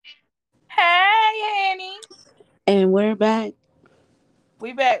And we're back.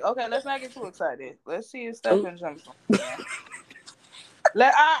 We back. Okay, let's not get too excited. Let's see if Oh, Stefan jumps on here.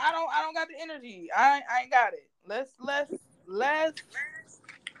 I don't got the energy. I ain't got it. Let's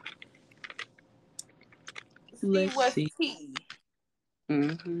see let's what's see. tea.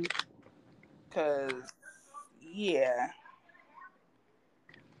 hmm Cause yeah.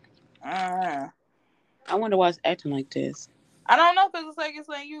 Uh, I wonder why it's acting like this. I don't know because it's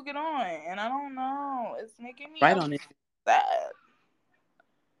like you get on and I don't know. It's making me Right on it. upset.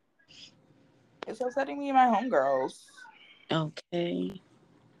 It's upsetting me and my homegirls. Okay.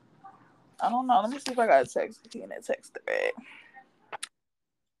 I don't know. Let me see if I got a text. He in that text thread.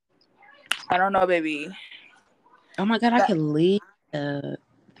 I don't know, baby. Oh my god, I That can leave the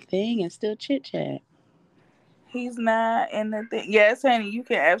thing and still chit chat. he's not in the thing. Yes, honey, you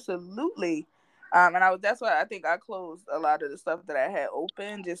can absolutely. And that's why I think I closed a lot of the stuff that I had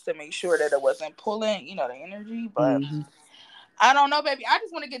open just to make sure that it wasn't pulling, the energy. But hmm I don't know, baby. I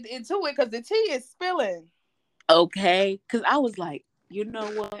just want to get into it because the tea is spilling. Okay, because I was like, you know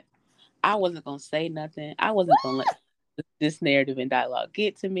what? I wasn't gonna say nothing. I wasn't gonna let this narrative and dialogue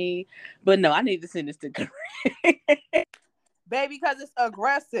get to me. But no, I need to send this to Corinne. Baby, because it's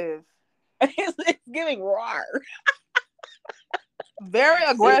aggressive. It's giving roar. Very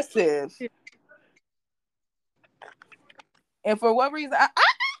aggressive. And for what reason? I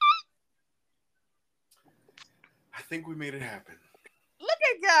think we made it happen. Look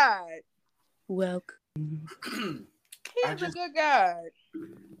at God. Welcome. He is a good God.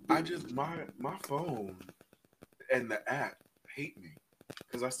 I just my phone and the app hate me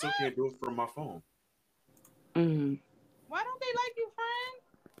because I still can't do it from my phone. Mm. Why don't they like you,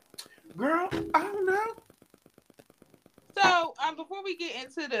 friend? Girl, I don't know. So, before we get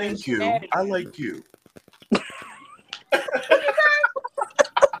into the Thank you. I shenanigans, like you.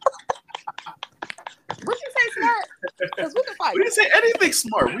 what you say, smart? Because we can fight. We didn't say anything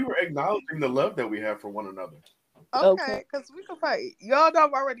smart. We were acknowledging the love that we have for one another. Okay, because we can fight. Y'all know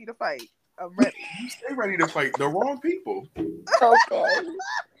I'm ready to fight. I'm ready. You stay ready to fight the wrong people. Okay.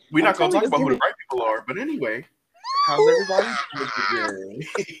 We're not going to talk about who the Giving... right people are, but anyway, how's everybody doing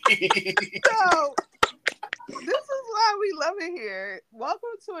today? So, this is why we love it here. Welcome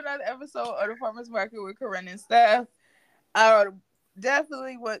to another episode of the Farmers Market with Corinne and Steph. I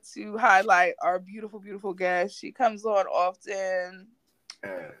definitely want to highlight our beautiful, beautiful guest. She comes on often.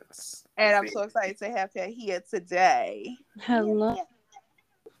 Yes. And I'm so excited to have her here today. Hello.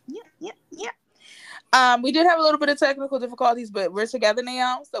 Yeah. We did have a little bit of technical difficulties, but we're together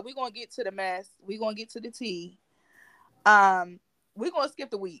now, so we're gonna get to the mess. We're gonna get to the tea. We're gonna skip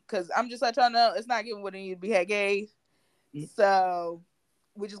the week because I'm just like y'all know it's not giving what it needed to be had gave. So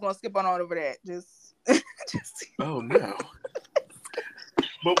we're just gonna skip on over that. Just Oh no.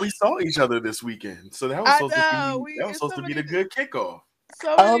 But we saw each other this weekend, so that was supposed to be the good kickoff.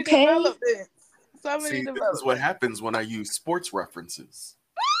 So many Okay. developments. See, this is what happens when I use sports references.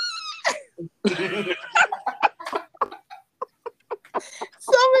 So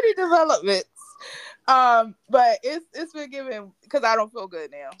many developments. But it's been given because I don't feel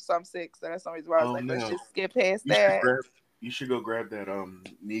good now, so I'm sick. So that's the reason why I was like, let's just skip past that. You should go grab that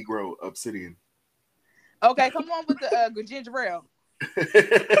Negro Obsidian. Okay, come on with the ginger ale. Because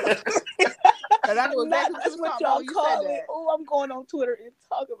I knew exactly that's what y'all call it. Oh, I'm going on Twitter and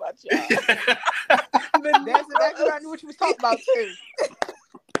talk about y'all. That's exactly what I knew what you was talking about too.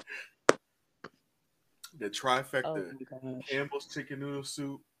 The trifecta: Campbell's chicken noodle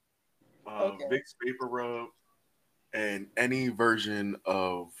soup, Vicks Vapor Rub, and any version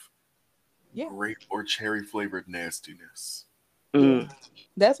of grape or cherry flavored nastiness. Yeah.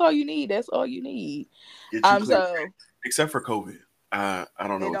 That's all you need. That's all you need. So except for COVID. I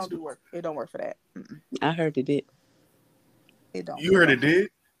don't know. It don't work. It don't work for that. I heard it did. It don't. You heard it did?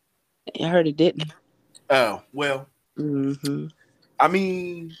 I heard it didn't. Oh, well. Mm-hmm. I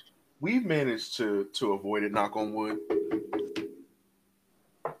mean, we've managed to avoid it, knock on wood.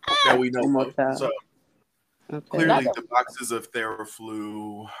 That we know of. So clearly the boxes of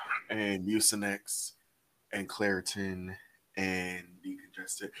Theraflu and Mucinex and Claritin and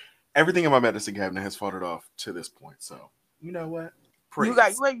decongestant, everything in my medicine cabinet has fought it off to this point. So you know what?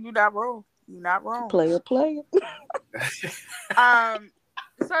 Praise. You're not wrong. You're not wrong. Player. So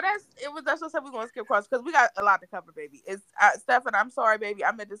that's what we're gonna skip across because we got a lot to cover, baby. It's Stefan. I'm sorry, baby.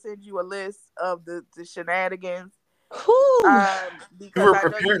 I meant to send you a list of the shenanigans. You were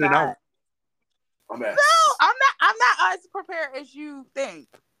prepared enough. No, I'm not as prepared as you think.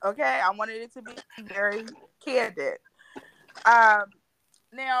 Okay, I wanted it to be very candid. Now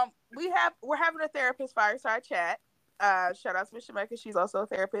we're having a therapist fireside chat. Shout out to Miss Jamaica. She's also a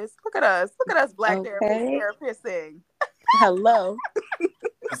therapist. Look at us. Look at us, Black therapists. Hello.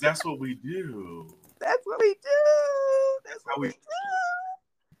 Because that's what we do. That's what we do. That's what we do.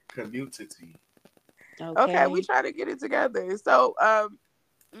 Community. Okay, we try to get it together. So,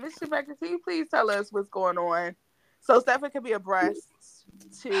 Miss Jamaica, can you please tell us what's going on? So Stephen can be abreast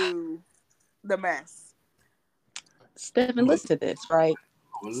to the mess. Stephen, listen to this, right?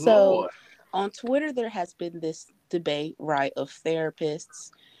 Oh, So Lord. on Twitter, there has been this debate, right, of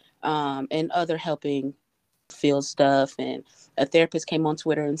therapists and other helping field stuff. And a therapist came on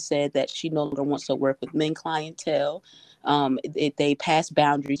Twitter and said that she no longer wants to work with men clientele. They pass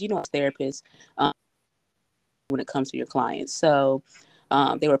boundaries, as therapists, when it comes to your clients. So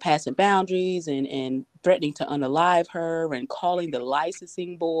they were passing boundaries and threatening to unalive her and calling the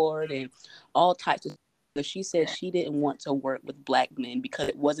licensing board and all types of stuff. She said she didn't want to work with Black men because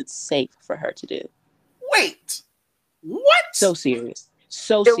it wasn't safe for her to do. Wait, what? So serious.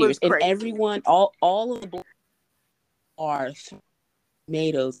 So It serious. was crazy. And everyone, all of the Black are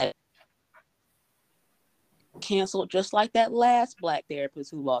tomatoes canceled, just like that last Black therapist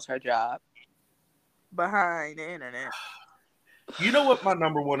who lost her job. Behind the internet. You know what my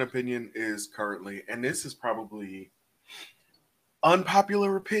number one opinion is currently, and this is probably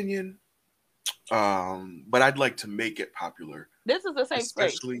unpopular opinion, but I'd like to make it popular. This is the same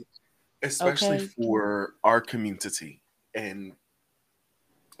especially Okay. for our community, and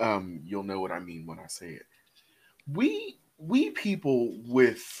you'll know what I mean when I say it. We people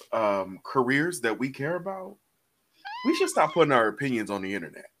with careers that we care about, we should stop putting our opinions on the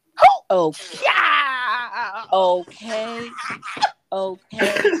internet. Oh, Yeah. okay.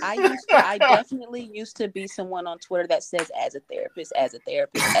 I definitely used to be someone on Twitter that says as a therapist.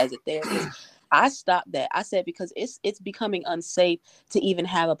 I stopped that. I said because it's becoming unsafe to even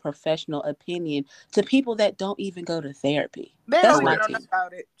have a professional opinion to people that don't even go to therapy. They That's don't my even know thing.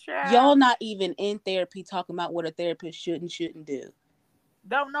 about it. Child. Y'all not even in therapy talking about what a therapist should and shouldn't do.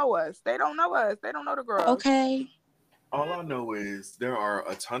 Don't know us. They don't know us. They don't know the girls. Okay. All I know is there are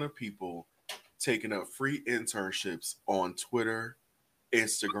a ton of people taking up free internships on Twitter,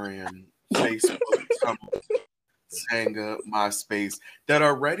 Instagram, Facebook, Tumblr, Xanga, MySpace that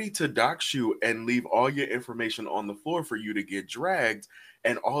are ready to dox you and leave all your information on the floor for you to get dragged,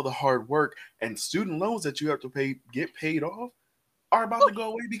 and all the hard work and student loans that you have to get paid off are about to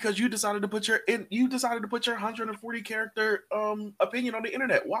go away because you decided to put your 140 character opinion on the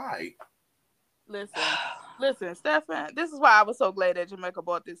internet. Why? Listen, Stefan. This is why I was so glad that Jamaica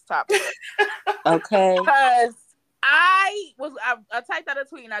bought this topic. Okay. Because I typed out a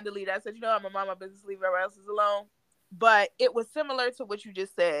tweet and I deleted it. I said, I'm a mind my business, leave everyone else's alone. But it was similar to what you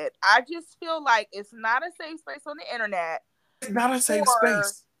just said. I just feel like it's not a safe space on the internet. It's not a safe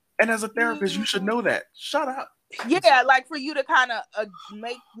space. And as a therapist, you should know that. Shut up. Yeah, like for you to kind of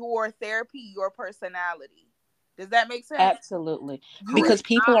make your therapy your personality. Does that make sense? Absolutely. Because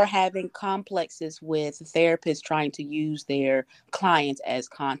people are having complexes with therapists trying to use their clients as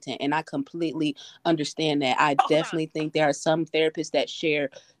content. And I completely understand that. I definitely think there are some therapists that share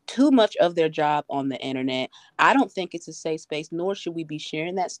too much of their job on the internet. I don't think it's a safe space, nor should we be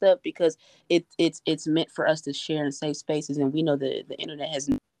sharing that stuff because it's meant for us to share in safe spaces. And we know that the internet has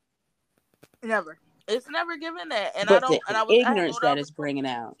never. It's never given that. And but I don't. The and I was ignorance that is bringing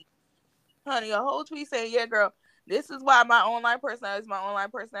out. Honey, a whole tweet saying, "Yeah, girl, this is why my online personality is my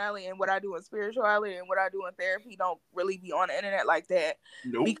online personality, and what I do in spirituality and what I do in therapy don't really be on the internet like that.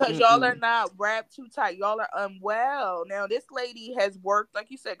 Nope. Because y'all are not wrapped too tight. Y'all are unwell. Now, this lady has worked,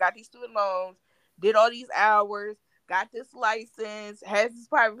 like you said, got these student loans, did all these hours, got this license, has this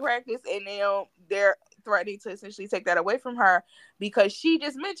private practice, and now they're threatening to essentially take that away from her because she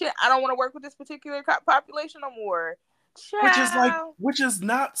just mentioned, I don't want to work with this particular population no more. Which is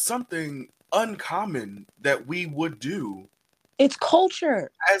not something uncommon that we would do. It's culture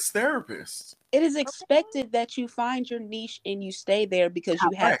as therapists. It is expected that you find your niche and you stay there because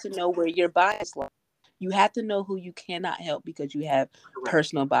you have to know where your bias lies. You have to know who you cannot help because you have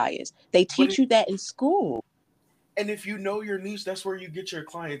personal bias. They teach you that in school. And if you know your niche, that's where you get your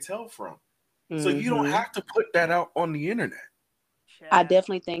clientele from. So you don't have to put that out on the internet. I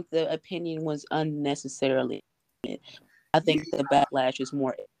definitely think the opinion was unnecessarily. I think the backlash is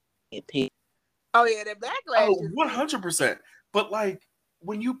more opinion. Oh yeah, the backlash. Oh, 100%. But like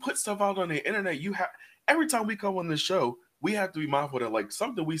when you put stuff out on the internet, you have every time we come on this show, we have to be mindful that like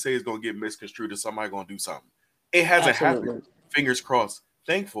something we say is going to get misconstrued, or somebody going to do something. It hasn't happened. Fingers crossed.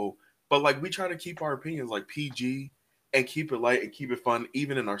 Thankful. But like we try to keep our opinions like PG and keep it light and keep it fun,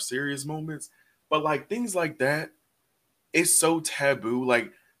 even in our serious moments. But like things like that, it's so taboo.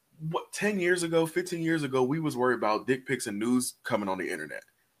 Like what 10 years ago, 15 years ago, we was worried about dick pics and news coming on the internet.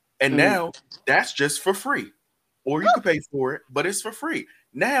 And now that's just for free. Or you could pay for it, but it's for free.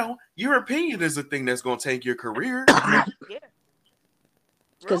 Now your opinion is a thing that's gonna take your career. Yeah.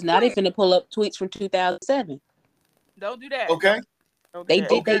 Because now they're finna pull up tweets from 2007. Don't do that. Okay. They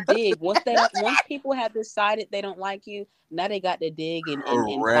dig. Once people have decided they don't like you, now they got to dig and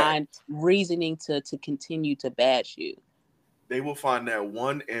find reasoning to continue to bash you. They will find that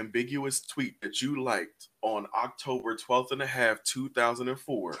one ambiguous tweet that you liked on October 12th and a half,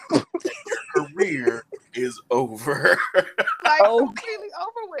 2004. Your career is over. Completely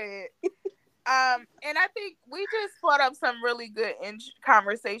over with. And I think we just brought up some really good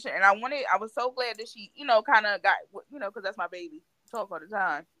conversation, and I was so glad that she, kind of got, because that's my baby, talk all the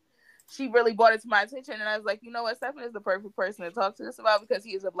time. She really brought it to my attention, and I was like, you know what, Stephen is the perfect person to talk to this about because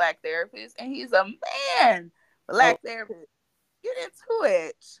he is a Black therapist, and he's a Black therapist. Get into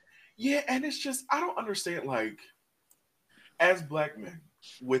it. Yeah, and it's just, I don't understand, like, as Black men,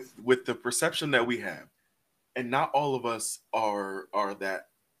 with the perception that we have, and not all of us are that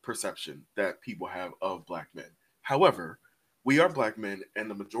perception that people have of Black men. However, we are Black men, and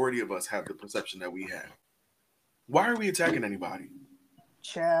the majority of us have the perception that we have. Why are we attacking anybody?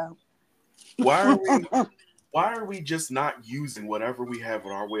 Child. Why are we just not using whatever we have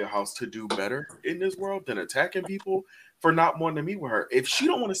in our wheelhouse to do better in this world than attacking people for not wanting to meet with her? If she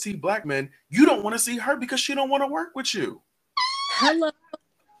don't want to see Black men, you don't want to see her because she don't want to work with you. Hello.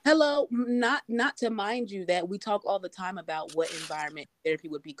 Not to mind you that we talk all the time about what environment therapy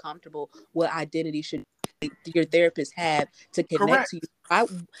would be comfortable, what identity should your therapist have to connect to you.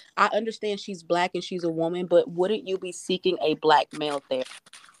 I understand she's Black and she's a woman, but wouldn't you be seeking a Black male therapist?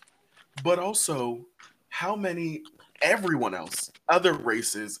 But also, how many everyone else, other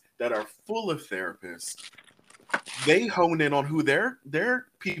races that are full of therapists, they hone in on who their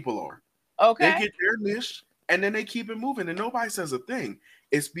people are. Okay. They get their niche and then they keep it moving and nobody says a thing.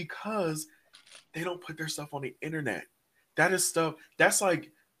 It's because they don't put their stuff on the internet. That is stuff that's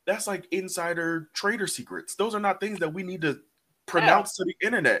like insider trader secrets. Those are not things that we need to pronounce to the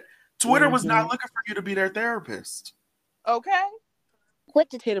internet. Twitter was not looking for you to be their therapist. Okay. Quit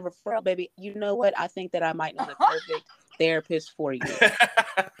to hit a referral, baby. You know what? I think that I might know the perfect therapist for you.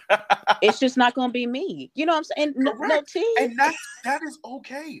 It's just not going to be me. You know what I'm saying? No tea. And that is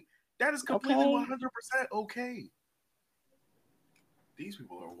okay. That is completely 100% okay. These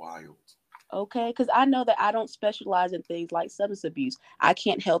people are wild. Okay, because I know that I don't specialize in things like substance abuse. I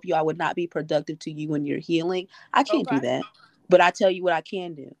can't help you. I would not be productive to you when you're healing. I can't do that. But I tell you what I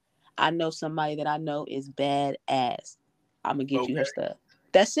can do. I know somebody that I know is badass. I'm going to get you her stuff.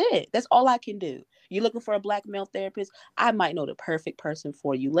 That's it. That's all I can do. You're looking for a Black male therapist? I might know the perfect person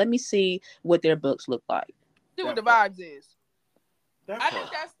for you. Let me see what their books look like. See what the vibes is. I think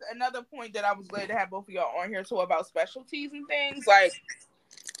that's another point that I was glad to have both of y'all on here talk about specialties and things. Like,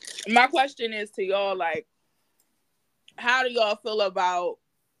 my question is to y'all, like, how do y'all feel about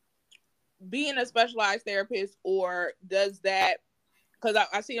being a specialized therapist, or does that, because I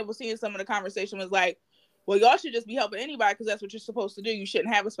was seeing some of the conversation was like, well, y'all should just be helping anybody because that's what you're supposed to do. You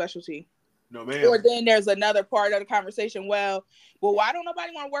shouldn't have a specialty. No, ma'am. Or then there's another part of the conversation. Well, why don't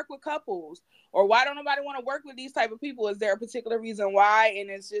nobody want to work with couples? Or why don't nobody want to work with these type of people? Is there a particular reason why? And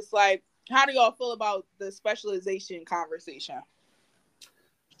it's just like, how do y'all feel about the specialization conversation?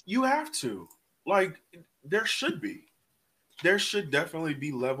 You have to. Like, there should be. There should definitely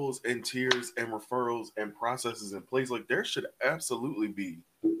be levels and tiers and referrals and processes in place. Like, there should absolutely be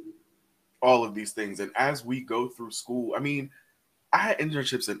all of these things. And as we go through school, I mean, I had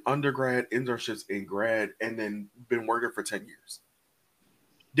internships in undergrad, internships in grad, and then been working for 10 years.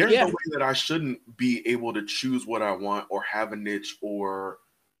 There's no way that I shouldn't be able to choose what I want or have a niche or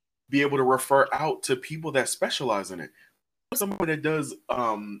be able to refer out to people that specialize in it. Somebody that does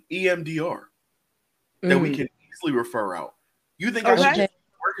EMDR that we can easily refer out. You think I should just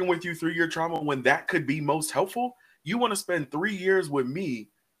be working with you through your trauma when that could be most helpful? You want to spend 3 years with me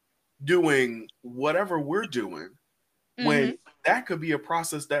doing whatever we're doing when that could be a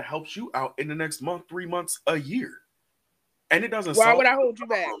process that helps you out in the next month, 3 months, a year. And it doesn't. Why would I hold you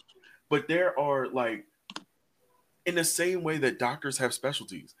back? But there are, like, in the same way that doctors have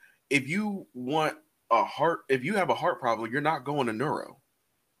specialties. If you want if you have a heart problem, you're not going to neuro.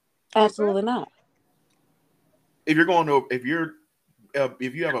 Absolutely not. If you're going to, if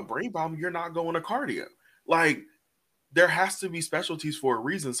you have a brain problem, you're not going to cardio. Like, there has to be specialties for a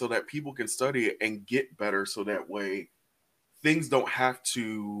reason so that people can study it and get better. So that way, things don't have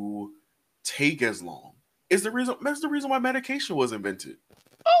to take as long. That's the reason why medication was invented.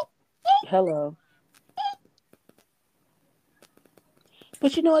 Hello.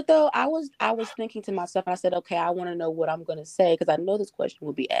 But you know what though? I was thinking to myself, and I said, okay, I want to know what I'm gonna say because I know this question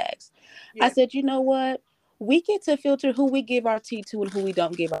will be asked. Yeah. I said, you know what? We get to filter who we give our tea to and who we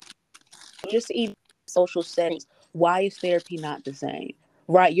don't give our just even social settings. Why is therapy not the same?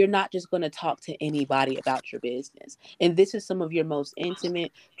 Right? You're not just going to talk to anybody about your business. And this is some of your most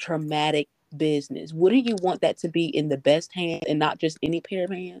intimate, traumatic business. Wouldn't you want that to be in the best hands and not just any pair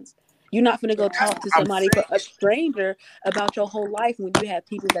of hands? You're not going to go talk to somebody, a stranger, about your whole life when you have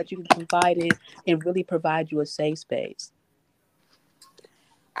people that you can confide in and really provide you a safe space.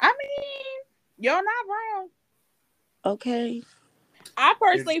 I mean, you're not wrong. Okay. I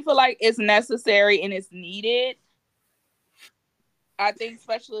personally feel like it's necessary and it's needed. I think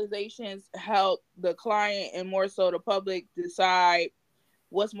specializations help the client and more so the public decide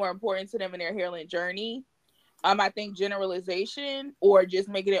what's more important to them in their healing journey. I think generalization or just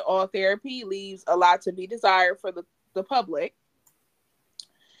making it all therapy leaves a lot to be desired for the public.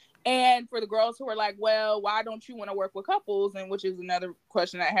 And for the girls who are like, well, why don't you want to work with couples? And which is another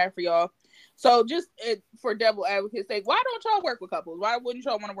question I have for y'all. So just for devil advocate's sake, why don't y'all work with couples? Why wouldn't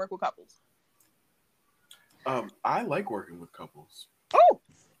y'all want to work with couples? I like working with couples. Oh.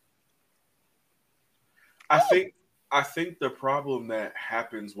 I think the problem that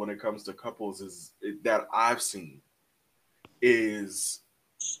happens when it comes to couples is that I've seen is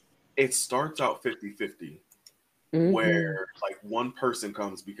it starts out 50-50. Mm-hmm. Where like one person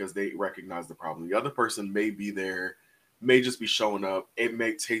comes because they recognize the problem. The other person may be there, may just be showing up. It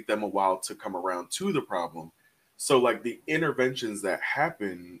may take them a while to come around to the problem. So like the interventions that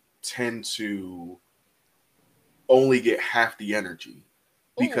happen tend to only get half the energy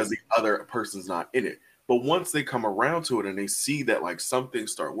because the other person's not in it. But once they come around to it and they see that like some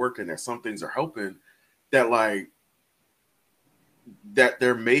things start working, that some things are helping, that like that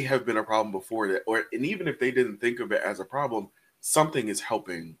there may have been a problem before that, and even if they didn't think of it as a problem, something is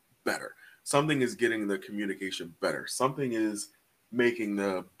helping better. Something is getting the communication better. Something is making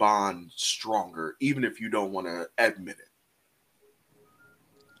the bond stronger, even if you don't want to admit it.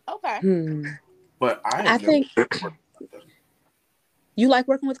 Okay. But I think you like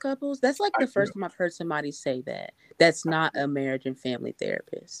working with couples? That's like the first time I've heard somebody say that. That's not a marriage and family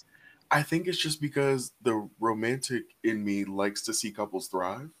therapist. I think it's just because the romantic in me likes to see couples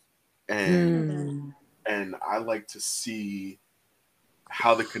thrive, and I like to see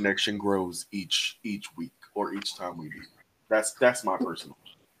how the connection grows each week or each time we meet. That's my personal.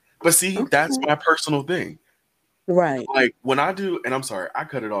 But see, that's my personal thing. Right. Like when I do, and I'm sorry, I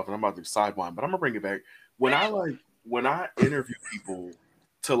cut it off and I'm about to sidewind, but I'm gonna bring it back. When I interview people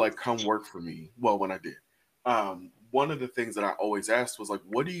to like come work for me, well, when I did, one of the things that I always asked was like,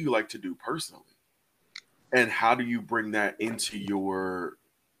 what do you like to do personally? And how do you bring that into your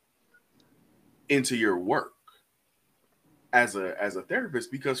work as a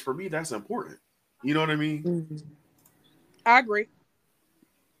therapist? Because for me, that's important. You know what I mean? Mm-hmm. I agree.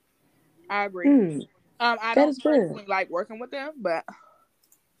 I don't personally like working with them, but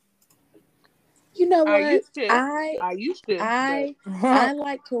you know what? I used to. I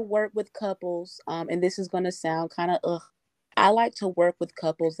like to work with couples, and this is going to sound kind of I like to work with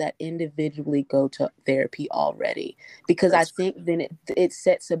couples that individually go to therapy already, because I think then it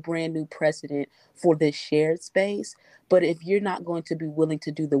sets a brand new precedent for this shared space. But if you're not going to be willing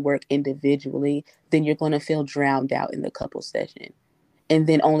to do the work individually, then you're going to feel drowned out in the couple session. And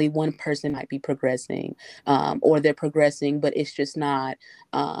then only one person might be progressing, or they're progressing, but it's just not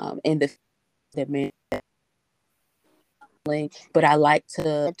in the man. But I like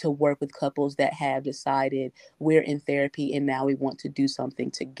to work with couples that have decided we're in therapy and now we want to do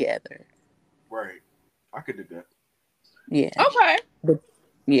something together. Right. I could do that. Yeah. Okay. But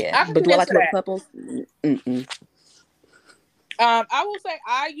do I like to work with couples? Mm-mm. I will say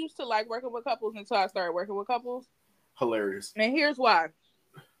I used to like working with couples until I started working with couples. Hilarious. And here's why.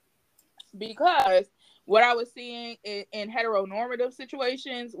 Because what I was seeing in heteronormative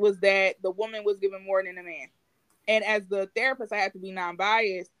situations was that the woman was given more than the man. And as the therapist, I have to be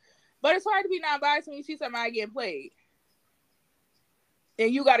non-biased. But it's hard to be non-biased when you see somebody getting played.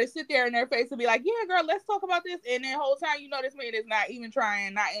 And you got to sit there in their face and be like, yeah, girl, let's talk about this. And then the whole time, you know, this man is not even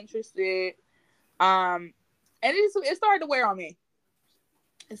trying, not interested. And it started to wear on me.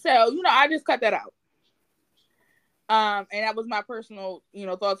 So, you know, I just cut that out. And that was my personal, you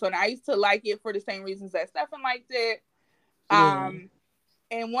know, thoughts on it. I used to like it for the same reasons that Stefan liked it. And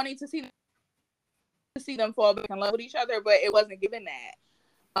wanting to see them fall back in love with each other, but it wasn't given that.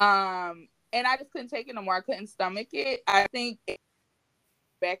 And I just couldn't take it no more. I couldn't stomach it. I think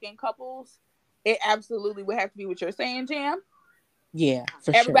back in couples, it absolutely would have to be what you're saying, Jam. Yeah,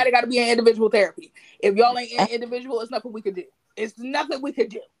 for Everybody got to be in individual therapy. If y'all ain't in individual, it's nothing we could do. It's nothing we could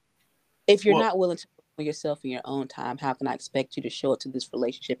do. If you're not willing to work on yourself in your own time, how can I expect you to show up to this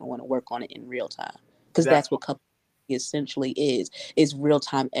relationship and want to work on it in real time? Because that's what couple essentially is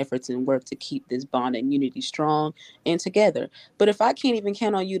real-time efforts and work to keep this bond and unity strong and together. But if I can't even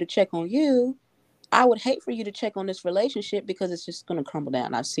count on you to check on you, I would hate for you to check on this relationship because it's just going to crumble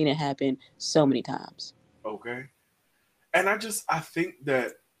down. I've seen it happen so many times. Okay. And I think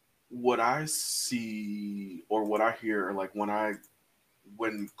that what I see or what I hear, like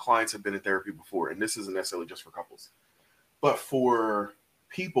when clients have been in therapy before, and this isn't necessarily just for couples, but for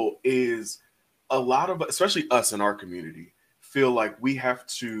people, is a lot of, especially us in our community, feel like we have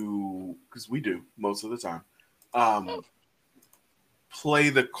to, because we do most of the time, play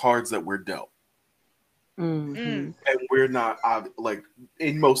the cards that we're dealt. Mm-hmm. And we're not, like,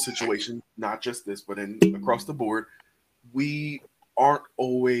 in most situations, not just this, but across the board, we aren't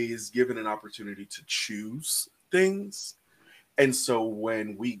always given an opportunity to choose things. And so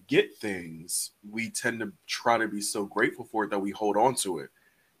when we get things, we tend to try to be so grateful for it that we hold on to it,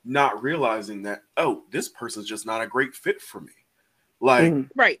 not realizing that, oh, this person's just not a great fit for me. Like,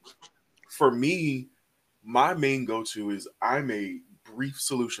 right. For me, my main go-to is I'm a brief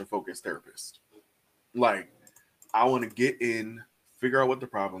solution-focused therapist. Like, I want to get in, figure out what the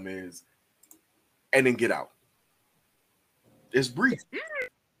problem is, and then get out. It's brief.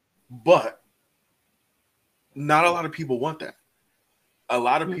 But not a lot of people want that. A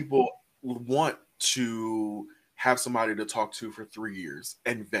lot of people want to have somebody to talk to for 3 years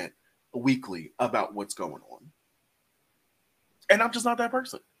and vent weekly about what's going on. And I'm just not that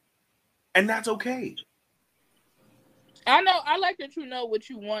person. And that's okay. I know. I like that you know what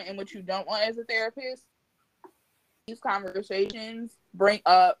you want and what you don't want as a therapist. These conversations bring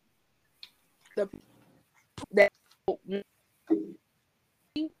up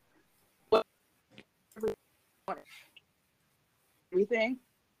everything.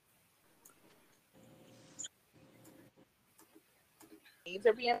 Needs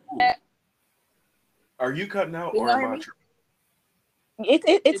are being met. Are you cutting out or am I?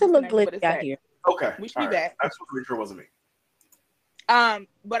 It's a little glitchy out here. Okay. We should be back. That's what sure wasn't me.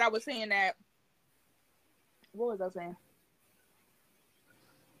 But I was saying that. What was I saying?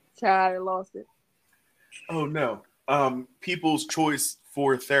 Child, I lost it. Oh no. People's choice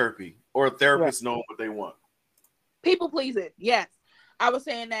for therapy or therapists know what they want. People pleasing. Yes. I was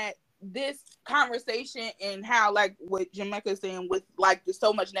saying that this conversation and how, like what Jamaica is saying, with like there's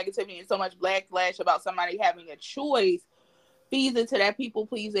so much negativity and so much backlash about somebody having a choice, feeds into that people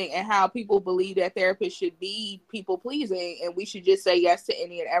pleasing and how people believe that therapists should be people pleasing and we should just say yes to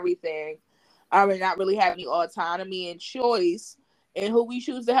any and everything. And not really have any autonomy and choice in who we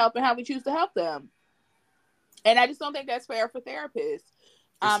choose to help and how we choose to help them. And I just don't think that's fair for therapists.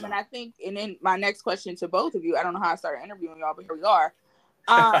 And I think, and then my next question to both of you, I don't know how I started interviewing y'all, but here we are.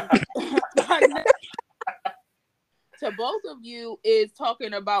 To both of you is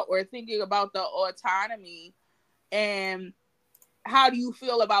talking about or thinking about the autonomy and how do you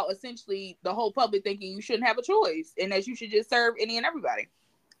feel about essentially the whole public thinking you shouldn't have a choice and that you should just serve any and everybody?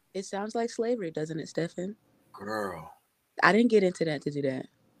 It sounds like slavery, doesn't it, Stefan? Girl. I didn't get into that to do that.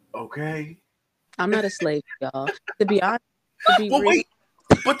 Okay. I'm not a slave, y'all. To be honest. Wait.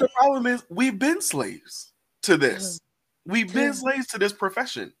 But the problem is we've been slaves to this. We've been slaves to this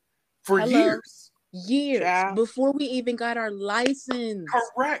profession for years. Years. Before we even got our license.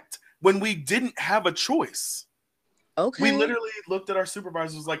 Correct. When we didn't have a choice. Okay. We literally looked at our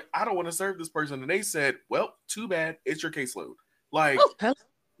supervisors like, I don't want to serve this person. And they said, well, too bad. It's your caseload. Like,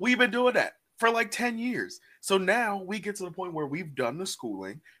 we've been doing that for like 10 years. So now we get to the point where we've done the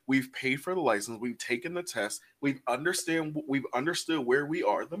schooling. We've paid for the license. We've taken the test. We've understood where we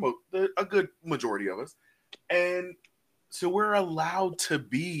are, a good majority of us. And so we're allowed to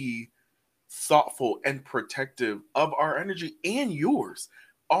be thoughtful and protective of our energy and yours.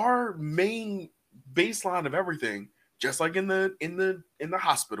 Our main baseline of everything, just like in the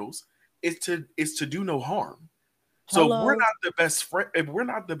hospitals, is to do no harm. So if we're not the best friend, if we're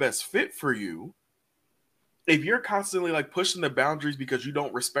not the best fit for you, if you're constantly like pushing the boundaries because you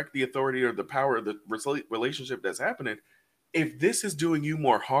don't respect the authority or the power of the relationship that's happening, if this is doing you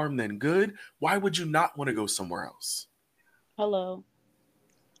more harm than good, why would you not want to go somewhere else? Hello.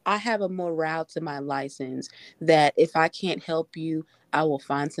 I have a morale to my license that if I can't help you, I will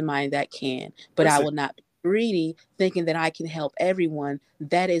find somebody that can. But I will not be greedy thinking that I can help everyone.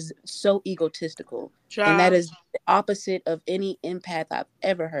 That is so egotistical. And that is the opposite of any empath I've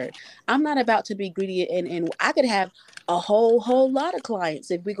ever heard. I'm not about to be greedy, and I could have a whole lot of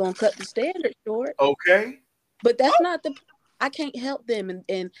clients if we're going to cut the standard short. Okay. But that's not I can't help them,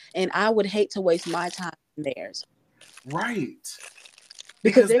 and I would hate to waste my time and theirs. Right.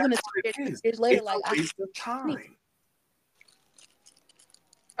 Because they're going to say it years later, it's like, a waste of time.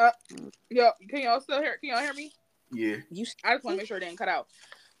 Yo, can y'all still hear? Can y'all hear me? Yeah. I just want to make sure it didn't cut out.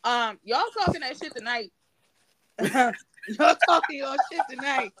 Y'all talking that shit tonight. Y'all talking your shit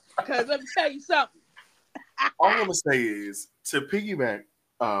tonight. Because let me tell you something. All I'm gonna say is to piggyback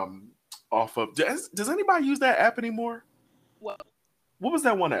off of. Does anybody use that app anymore? What was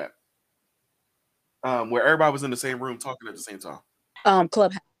that one app? Where everybody was in the same room talking at the same time.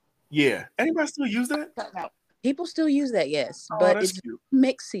 Clubhouse. Yeah. Anybody still use that? People still use that, yes, but it's cute.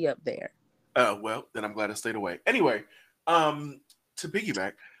 mixy up there. Well, then I'm glad I stayed away. Anyway, to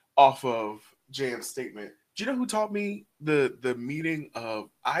piggyback off of Jam's statement, do you know who taught me the meaning of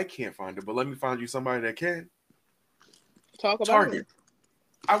I can't find it, but let me find you somebody that can? Talk about Target. it.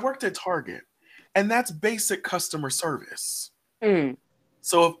 I worked at Target, and that's basic customer service. Mm.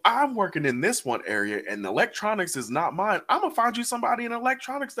 So if I'm working in this one area and electronics is not mine, I'm gonna find you somebody in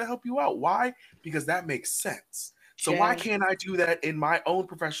electronics to help you out. Why? Because that makes sense. So why can't I do that in my own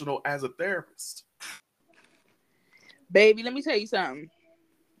professional as a therapist? Baby, let me tell you something.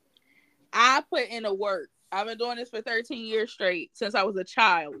 I put in the work. I've been doing this for 13 years straight since I was a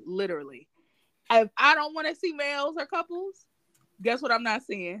child, literally. If I don't want to see males or couples, guess what I'm not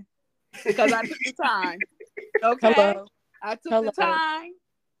seeing? Because I took the time. Okay? Hello. I took the time.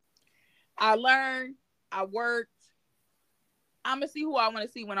 I learned. I worked. I'm going to see who I want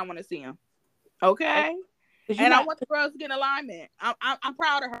to see when I want to see them. Okay? And I want the girls to get in alignment. I'm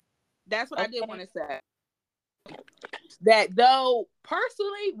proud of her. That's what I did want to say. That though,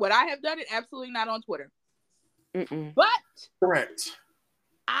 personally, what I have done it absolutely not on Twitter. Mm-mm. But correct.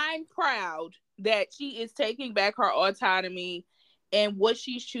 I'm proud that she is taking back her autonomy and what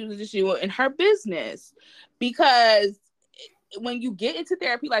she's choosing to do in her business. Because when you get into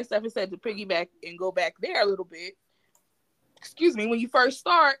therapy, like Stephanie said, to piggyback and go back there a little bit, when you first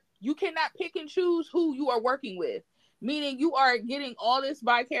start, you cannot pick and choose who you are working with. Meaning you are getting all this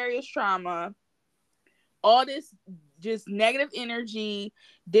vicarious trauma, all this just negative energy,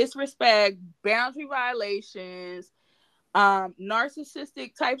 disrespect, boundary violations,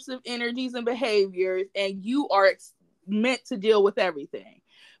 narcissistic types of energies and behaviors, and you are meant to deal with everything.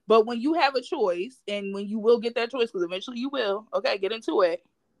 But when you have a choice, and when you will get that choice, because eventually you will, okay, get into it,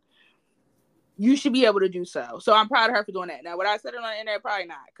 you should be able to do so. So I'm proud of her for doing that. Now, would I said it on the internet? Probably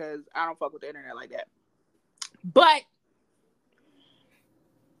not, because I don't fuck with the internet like that. But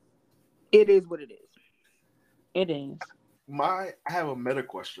it is what it is. It is. I have a meta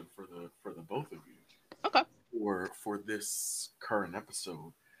question for the both of you. Okay. For this current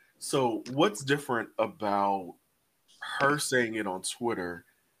episode. So what's different about her saying it on Twitter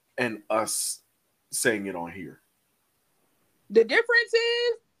and us saying it on here? The difference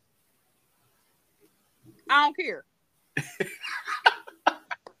is I don't care.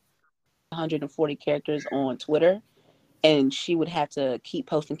 140 characters on Twitter, and she would have to keep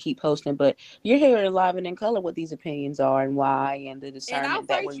posting. But you're here live and in color what these opinions are and why, and the discernment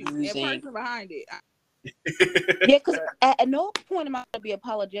that we're using. And person behind it. Yeah, because at no point am I going to be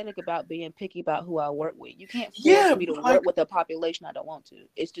apologetic about being picky about who I work with. You can't force me to work with a population I don't want to.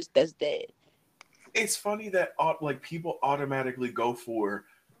 It's just that's dead. It's funny that people automatically go for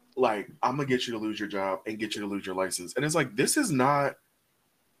I'm gonna get you to lose your job and get you to lose your license, and it's like this is not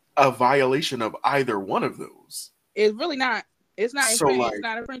a violation of either one of those. It's really not. It's not. So it's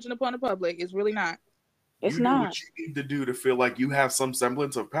not infringing upon the public. It's really not. It's you not. Do what you need to do to feel like you have some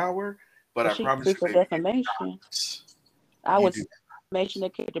semblance of power. But I promise you, for defamation. I was defamation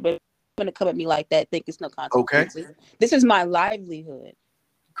of character, but you're gonna come at me like that. Think it's no consequences. Okay. This is my livelihood.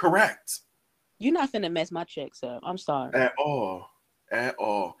 Correct. You're not finna mess my checks up. I'm sorry. At all.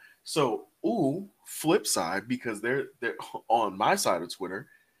 So, flip side, because they're on my side of Twitter,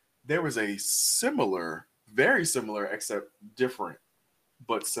 there was a similar, very similar, except different,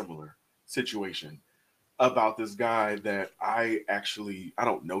 but similar situation about this guy that I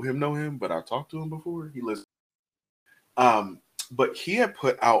don't know him, but I've talked to him before. He lives. But he had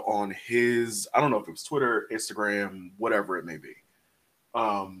put out on his, I don't know if it was Twitter, Instagram, whatever it may be.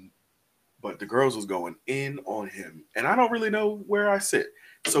 But the girls was going in on him, and I don't really know where I sit.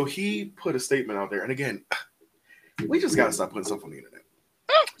 So he put a statement out there, and again, we just gotta stop putting stuff on the internet.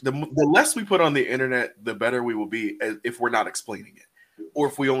 The less we put on the internet, the better we will be if we're not explaining it. Or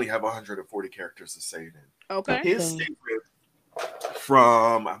if we only have 140 characters to say it in. Okay. His statement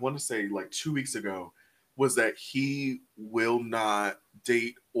from, I want to say 2 weeks ago, was that he will not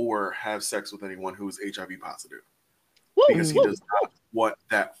date or have sex with anyone who is HIV positive. Because he does not want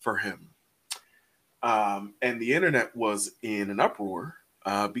that for him. And the internet was in an uproar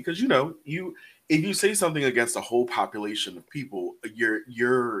because if you say something against a whole population of people,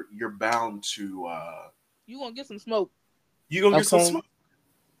 you're bound to you gonna get some smoke. You gonna get some smoke.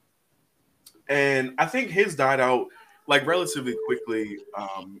 And I think his died out like relatively quickly.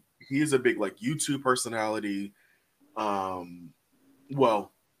 He is a big like YouTube personality.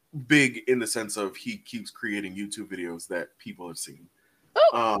 Well, big in the sense of he keeps creating YouTube videos that people have seen.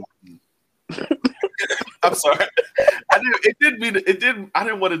 I'm sorry. I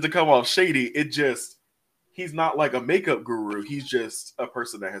didn't want it to come off shady. He's not like a makeup guru. He's just a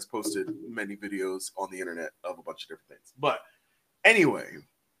person that has posted many videos on the internet of a bunch of different things. But anyway,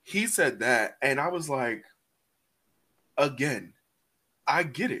 he said that, and I was like, again, I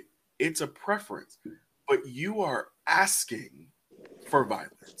get it. It's a preference, but you are asking for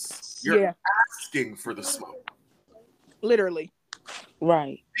violence. You're asking for the smoke. Literally.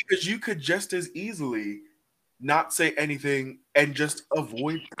 Right. Because you could just as easily not say anything and just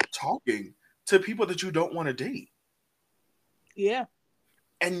avoid talking to people that you don't want to date. Yeah.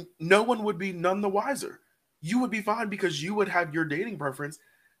 And no one would be none the wiser. You would be fine because you would have your dating preference.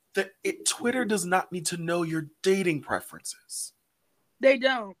 Twitter does not need to know your dating preferences. They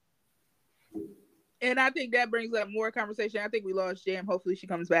don't. And I think that brings up more conversation. I think we lost Jam. Hopefully she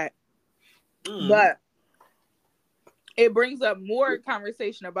comes back. But it brings up more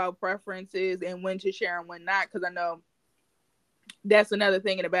conversation about preferences and when to share and when not. Because I know that's another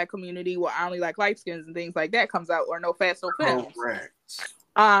thing in the Black community where I only like light skins and things like that comes out, or no fast, no films. Correct.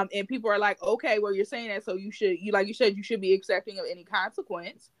 And people are like, okay, well, you're saying that, so you should be accepting of any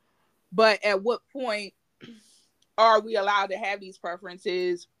consequence. But at what point are we allowed to have these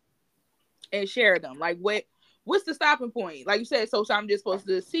preferences and share them? Like, what's the stopping point? Like you said, so I'm just supposed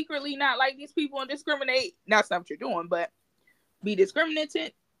to secretly not like these people and discriminate? That's not what you're doing, but be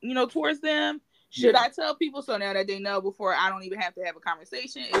discriminative, towards them. Should I tell people so now that they know before I don't even have to have a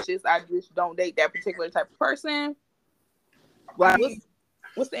conversation? It's just I just don't date that particular type of person. Well,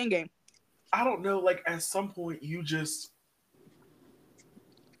 what's the end game? I don't know. Like at some point, you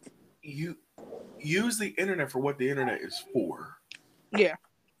use the internet for what the internet is for. Yeah.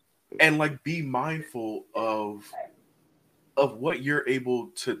 And like be mindful of what you're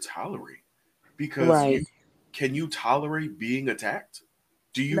able to tolerate. Because can you tolerate being attacked?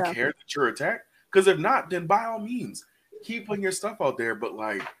 Do you care that you're attacked? Because if not, then by all means, keep putting your stuff out there. But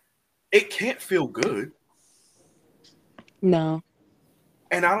like, it can't feel good. No.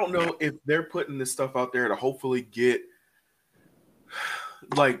 And I don't know if they're putting this stuff out there to hopefully get,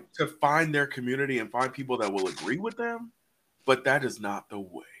 like, to find their community and find people that will agree with them. But that is not the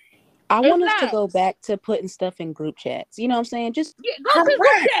way. I want us to go back to putting stuff in group chats. You know what I'm saying? Just go to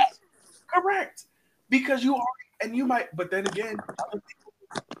group chat. Correct. Because you are, and you might, but then again, other people,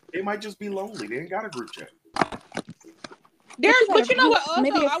 they might just be lonely. They ain't got a group chat. But you know what?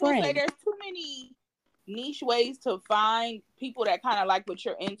 Also, I would say there's too many niche ways to find people that kind of like what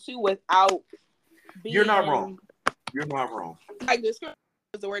you're into without being. You're not wrong. You're not wrong. Like discrimination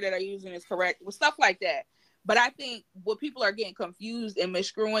is the word that I'm using is correct with stuff like that. But I think what people are getting confused and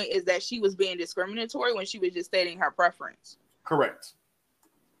miscrewing is that she was being discriminatory when she was just stating her preference. Correct.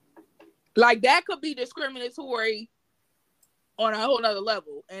 Like that could be discriminatory on a whole nother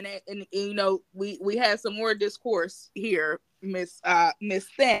level. And we had some more discourse here. Miss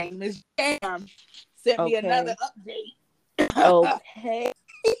Jam sent me another update. Okay.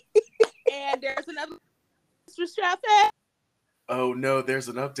 And there's another Mr. Traffic. Oh no, there's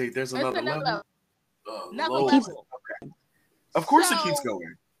an update. There's another level. Another level. Okay. Of course it keeps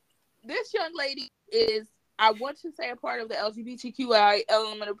going. This young lady is, I want to say, a part of the LGBTQI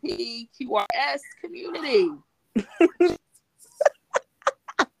LMNOP community.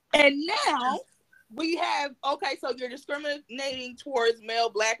 And now we have, so you're discriminating towards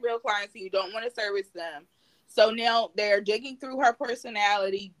Black male clients and you don't want to service them. So now they're digging through her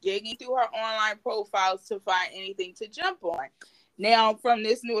personality, digging through her online profiles to find anything to jump on. Now, from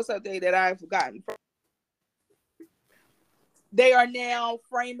this newest update that I've gotten, they are now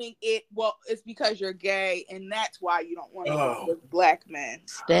framing it, well, it's because you're gay, and that's why you don't want to work with Black men.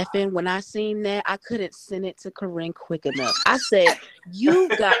 Stefan, when I seen that, I couldn't send it to Corinne quick enough. I said, you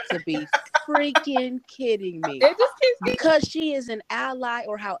got to be freaking kidding me. It just keeps because she is an ally,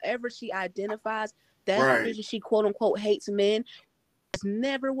 or however she identifies, that reason she quote-unquote hates men. It's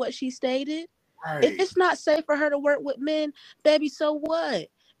never what she stated. Right. If it's not safe for her to work with men, baby, so what?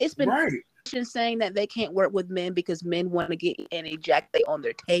 It's been saying that they can't work with men because men want to get and ejaculate on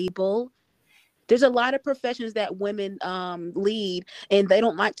their table. There's a lot of professions that women lead, and they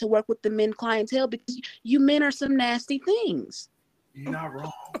don't like to work with the men clientele because you men are some nasty things. You're not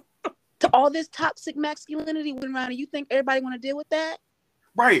wrong. To all this toxic masculinity went around, and you think everybody want to deal with that?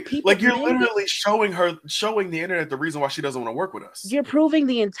 Right. People, like you're literally showing the internet the reason why she doesn't want to work with us. You're proving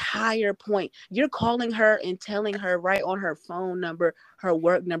the entire point. You're calling her and telling her right on her phone number, her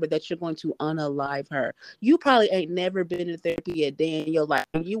work number, that you're going to unalive her. You probably ain't never been in therapy a day in your life.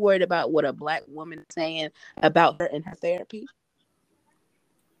 Are you worried about what a black woman is saying about her in her therapy?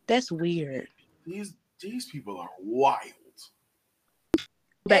 That's weird. These people are wild.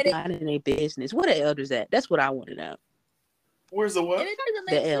 Back in their business. What are elders at? That's what I want to know. Where's the what? And it doesn't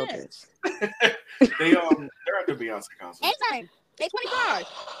make The sense. elders. They're at the Beyonce concert. Anytime. They 25.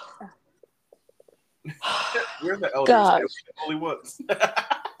 We're the elders. Gosh. Only once.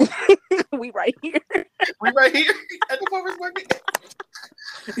 We right here. We right here at the farmers market.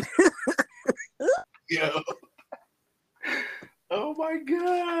 Yeah. Oh my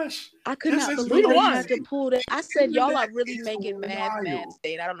gosh. I could not believe they had to pull that. I said, y'all are really making math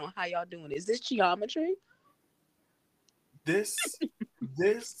today. I don't know how y'all doing it. Is this geometry? The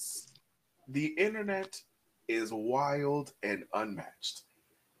internet is wild and unmatched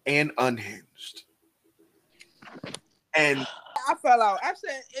and unhinged. And I fell out. I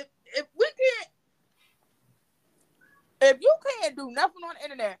said, if you can't do nothing on the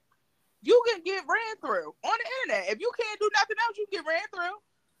internet, you can get ran through on the internet. If you can't do nothing else, you get ran through.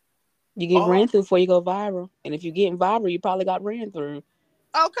 You get ran through before you go viral. And if you're getting viral, you probably got ran through.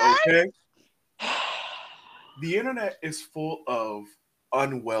 Okay. The internet is full of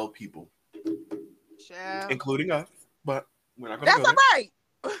unwell people. Including us, but we're not going to go there.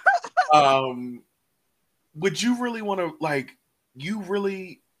 That's all right. Would you really want to, like,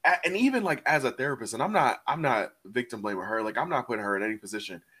 and even like as a therapist, and I'm not victim blaming her, like I'm not putting her in any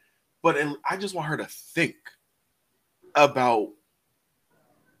position, but I just want her to think about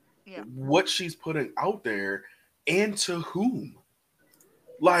what she's putting out there and to whom.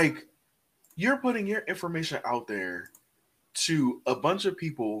 Like, you're putting your information out there to a bunch of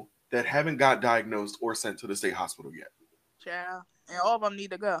people that haven't got diagnosed or sent to the state hospital yet. Yeah, and all of them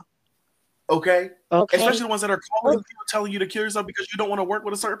need to go. Okay. Especially the ones that are calling you, telling you to kill yourself because you don't want to work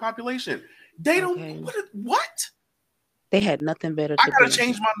with a certain population. They don't. What? They had nothing better to do. I gotta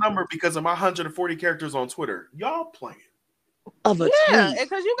change my number because of my 140 characters on Twitter. Y'all playing. Of a tweet.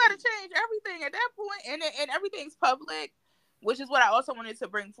 Because you gotta change everything at that point, and everything's public, which is what I also wanted to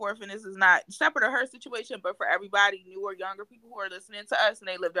bring forth. And this is not separate of her situation, but for everybody, newer, younger people who are listening to us and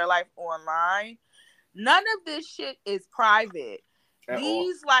they live their life online. None of this shit is private.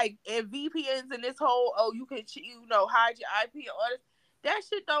 These like VPNs and this whole you can hide your IP and all this, that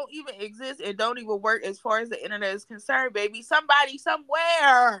shit don't even exist and don't even work as far as the internet is concerned, baby. Somebody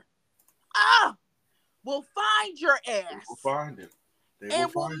somewhere will find your ass. They will find it. And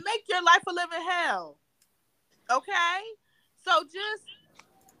will make your life a living hell. Okay? So just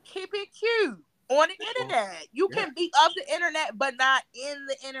keep it cute on the internet. You can be of the internet, but not in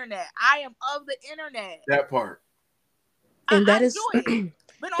the internet. I am of the internet. That part. And that is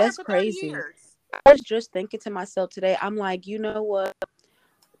that's crazy. I was just thinking to myself today, I'm like, you know what?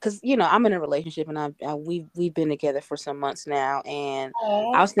 Because I'm in a relationship and we've been together for some months now, and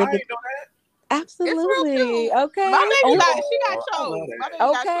I was thinking, absolutely, okay. My baby she got chose.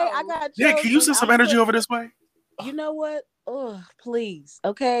 I got chose. Yeah, can you send some energy over this way? You know what? Oh, please.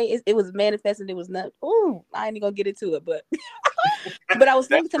 Okay, it was manifesting. It was not. Oh, I ain't gonna get into it, but but I was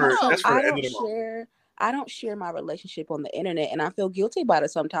thinking to myself, I don't share my relationship on the internet, and I feel guilty about it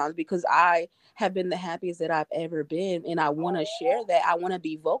sometimes because I have been the happiest that I've ever been, and I want to share that. I want to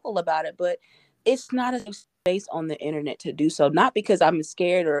be vocal about it, but it's not a space on the internet to do so. Not because I'm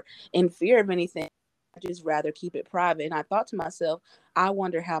scared or in fear of anything. I just rather keep it private. And I thought to myself, I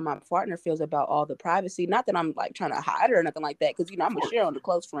wonder how my partner feels about all the privacy. Not that I'm like trying to hide it or nothing like that, because I'm gonna share on the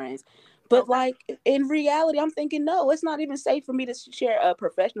close friends. But like in reality, I'm thinking, no, it's not even safe for me to share a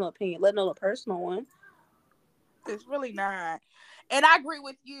professional opinion, let alone a personal one. It's really not. And I agree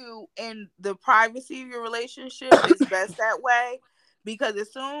with you, in the privacy of your relationship is best that way, because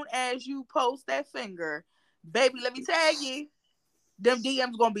as soon as you post that finger, baby, let me tell you, them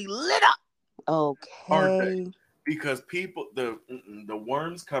DMs gonna be lit up. Okay. Because people, the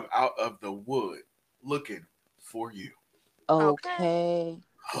worms come out of the wood looking for you. Okay.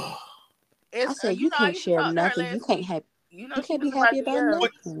 I said you can't share nothing. You can't have. You can't be happy about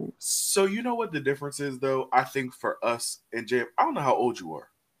nothing. So you know what the difference is, though? I think for us and Jam, I don't know how old you are.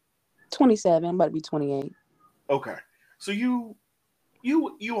 27. I'm about to be 28. Okay. So you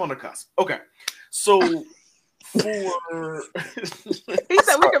on the cusp. Okay. So for he said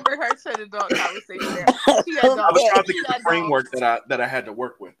we can bring her to the dog conversation. I was trying to get the framework that I had to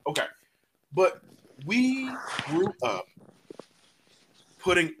work with. Okay. But we grew up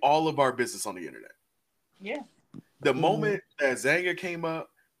putting all of our business on the internet. Yeah. The moment that Xanga came up,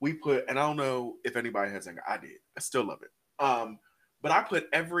 we put, and I don't know if anybody has Xanga. I did. I still love it. But I put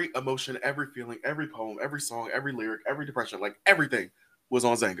every emotion, every feeling, every poem, every song, every lyric, every depression, like everything was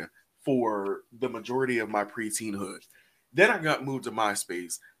on Xanga for the majority of my pre-teenhood. Then I got moved to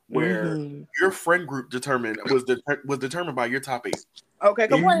MySpace, where your friend group was determined by your top 8. Okay,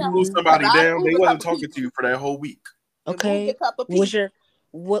 come on. You moved somebody down, they wasn't talking to you for that whole week. Okay.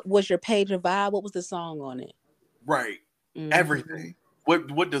 What was your page of vibe? What was the song on it? Right. Everything.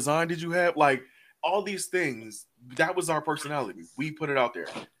 What design did you have? Like all these things. That was our personality. We put it out there.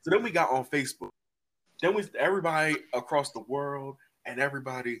 So then we got on Facebook. Then everybody across the world and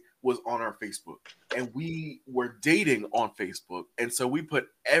everybody was on our Facebook. And we were dating on Facebook. And so we put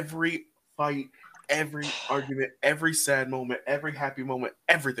every fight, every argument, every sad moment, every happy moment,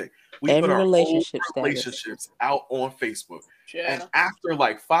 everything. We put our relationships out on Facebook. Yeah. And after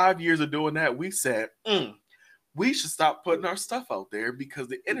like 5 years of doing that, we said, we should stop putting our stuff out there because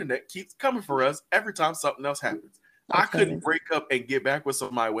the internet keeps coming for us every time something else happens. Okay. I couldn't break up and get back with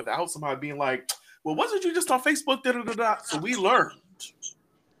somebody without somebody being like, well, wasn't you just on Facebook? Da-da-da-da. So we learned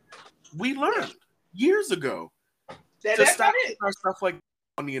years ago to stop putting our stuff like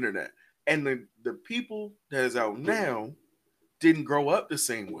on the internet. And the people that is out now didn't grow up the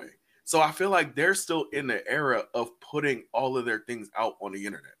same way. So I feel like they're still in the era of putting all of their things out on the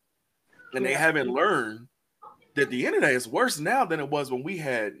internet. And they haven't learned that the internet is worse now than it was when we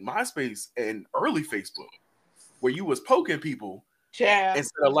had MySpace and early Facebook, where you was poking people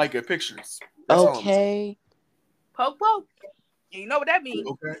instead of liking pictures. That's okay. Poke. You know what that means.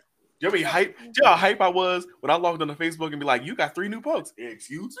 Okay. You know how hype I was when I logged onto Facebook and be like, you got 3 new pokes.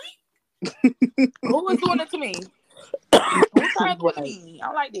 Excuse me? Who was doing it to me? Who's trying to do me?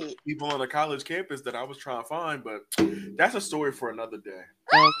 I like that. People on the college campus that I was trying to find, but that's a story for another day.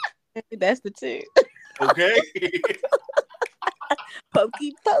 That's the two. Okay.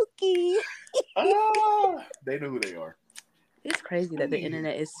 Pokey. They know who they are. It's crazy that the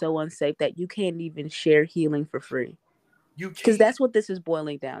internet is so unsafe that you can't even share healing for free. Because that's what this is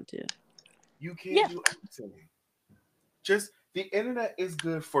boiling down to. You can't do anything. Just the internet is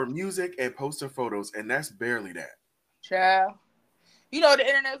good for music and posting photos, and that's barely that. Child. You know what the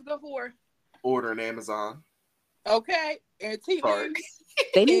internet is good for? Ordering Amazon. Okay. And TV. Sorry.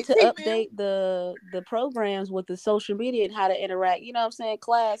 They need to update the programs with the social media and how to interact, you know what I'm saying,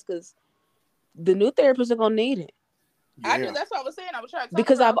 class, because the new therapists are going to need it. Yeah. I knew that's what I was saying. I was trying to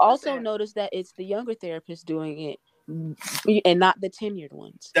because I've also noticed that it's the younger therapists doing it and not the tenured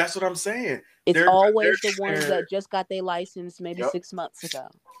ones. That's what I'm saying. It's always the ones that just got their license maybe 6 months ago.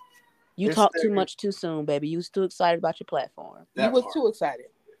 You talked too much too soon, baby. You was too excited about your platform. You was too excited.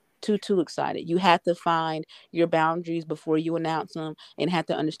 Too excited. You have to find your boundaries before you announce them and have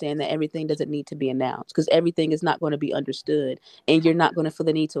to understand that everything doesn't need to be announced because everything is not going to be understood and you're not going to feel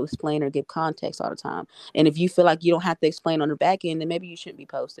the need to explain or give context all the time. And if you feel like you don't have to explain on the back end, then maybe you shouldn't be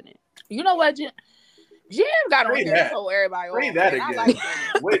posting it. You know what, Jim got on here and told everybody. Say that again. Like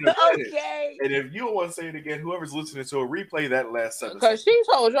wait a minute. Okay. And if you don't want to say it again, whoever's listening to it, replay that last sentence. Because she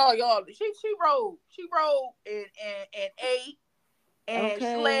told y'all, she wrote and ate. And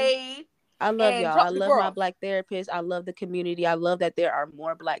Slade. I love y'all. I love my Black therapists. I love the community. I love that there are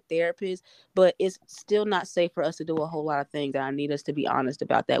more Black therapists, but it's still not safe for us to do a whole lot of things. And I need us to be honest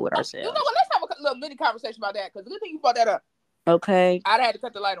about that with ourselves. You know what? Let's have a little mini conversation about that because the good thing you brought that up. Okay. I'd had to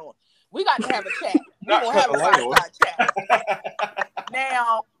cut the light on. We got to have a chat. We're going to have a side chat.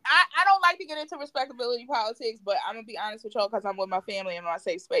 Now, I don't like to get into respectability politics, but I'm going to be honest with y'all because I'm with my family in my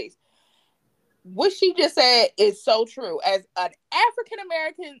safe space. What she just said is so true. As an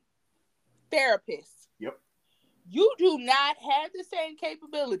African-American therapist, you do not have the same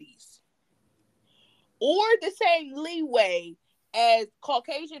capabilities or the same leeway as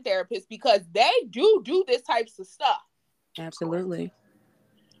Caucasian therapists because they do this types of stuff. Absolutely.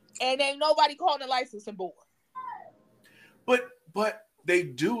 And ain't nobody calling the licensing board. But they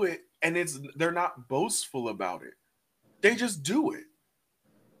do it, and they're not boastful about it. They just do it.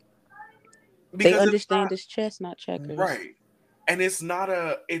 Because they understand it's chess, not checkers. Right. And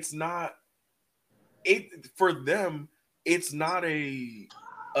for them, it's not a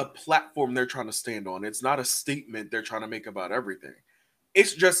platform they're trying to stand on. It's not a statement they're trying to make about everything.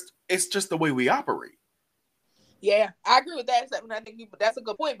 It's just the way we operate. Yeah, I agree with that. I think that's a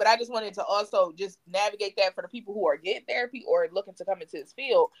good point. But I just wanted to also just navigate that for the people who are getting therapy or looking to come into this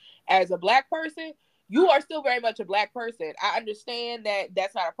field. As a Black person, you are still very much a Black person. I understand that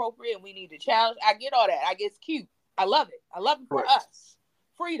that's not appropriate and we need to challenge. I get all that. I get it's cute. I love it. I love it for us.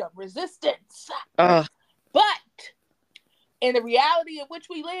 Freedom, resistance. But in the reality in which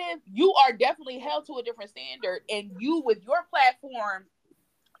we live, you are definitely held to a different standard. And you, with your platform,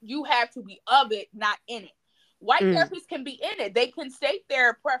 you have to be of it, not in it. White therapists can be in it. They can state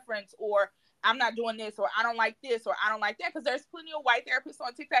their preference, or I'm not doing this, or I don't like this, or I don't like that. Because there's plenty of white therapists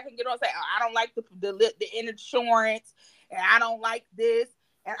on TikTok can get on and say, oh, I don't like the insurance, and I don't like this,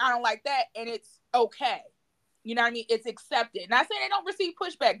 and I don't like that. And it's okay. You know what I mean? It's accepted. Not saying they don't receive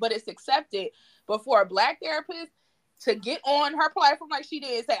pushback, but it's accepted. But for a Black therapist to get on her platform like she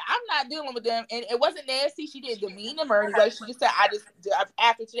did and say, I'm not dealing with them. And it wasn't nasty. She didn't demean them or anything. She just said,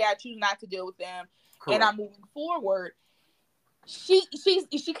 after today, I choose not to deal with them. Correct. And I'm moving forward. She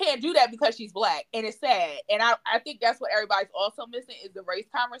can't do that because she's Black. And it's sad. And I think that's what everybody's also missing is the race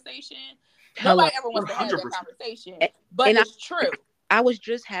conversation. Nobody ever wants 100%. To have that conversation. But it's true. I was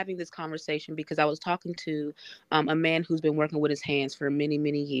just having this conversation because I was talking to a man who's been working with his hands for many,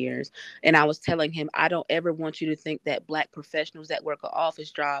 many years. And I was telling him, I don't ever want you to think that Black professionals that work an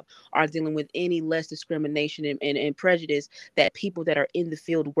office job are dealing with any less discrimination and prejudice that people that are in the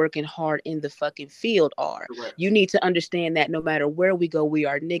field working hard in the fucking field are. Correct. You need to understand that no matter where we go, we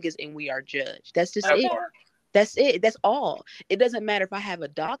are niggas and we are judged. That's just it. That's it. That's all. It doesn't matter if I have a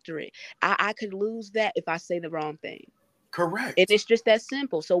doctorate. I could lose that if I say the wrong thing. Correct. And it's just that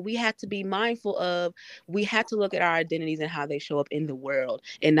simple. So we have to be mindful of, we have to look at our identities and how they show up in the world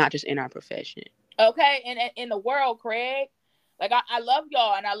and not just in our profession. Okay. And in the world, Craig, like I love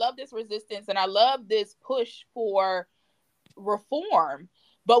y'all and I love this resistance and I love this push for reform,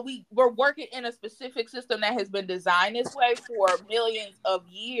 but we're working in a specific system that has been designed this way for millions of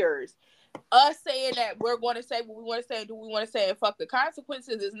years. Us saying that we're going to say what we want to say and do what we want to say and fuck the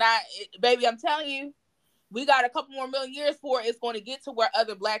consequences is not, baby, I'm telling you, we got a couple more million years for it. It's going to get to where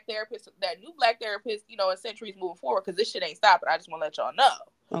other Black therapists, that new Black therapists, you know, in centuries moving forward, because this shit ain't stopping. I just want to let y'all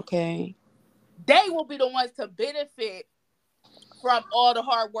know. Okay. They will be the ones to benefit from all the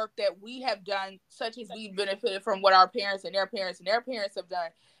hard work that we have done, such as we benefited from what our parents and their parents and their parents have done.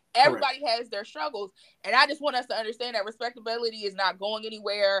 Everybody has their struggles. And I just want us to understand that respectability is not going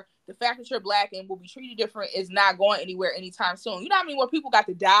anywhere. The fact that you're Black and will be treated different is not going anywhere anytime soon. You know how many more people got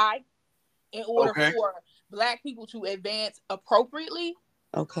to die in order for Black people to advance appropriately?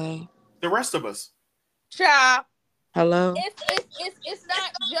 Okay. The rest of us. Child. Hello. It's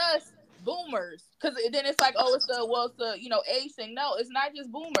not just boomers, because then it's like, oh, it's the you know, age thing. No, it's not just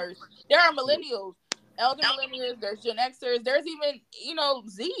boomers. There are millennials, elder millennials. There's Gen Xers. There's even, you know,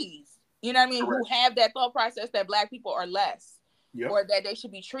 Zs. You know what I mean? Correct. Who have that thought process that Black people are less, or that they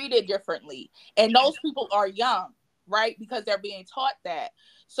should be treated differently. And those people are young, right? Because they're being taught that.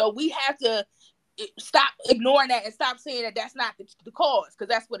 So we have to stop ignoring that and stop saying that that's not the cause, because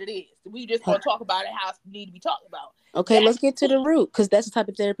that's what it is. We just want to talk about it how it need to be talked about. Okay, let's get to the root, because that's the type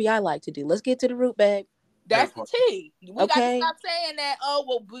of therapy I like to do. Let's get to the root, babe. That's the tea. We got to stop saying that, oh,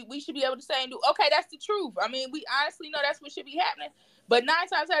 well, we should be able to say and do. Okay, that's the truth. I mean, we honestly know that's what should be happening. But 9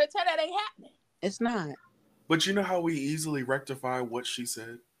 times out of 10, that ain't happening. It's not. But you know how we easily rectify what she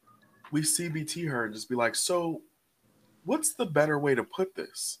said? We CBT her and just be like, so what's the better way to put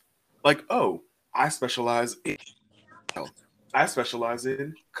this? Like, oh, I specialize in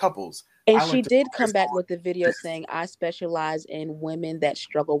couples. And she did come back with the video saying, I specialize in women that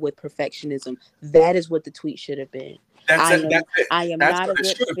struggle with perfectionism. That is what the tweet should have been. I am not a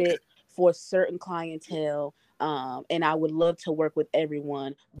good fit for certain clientele. And I would love to work with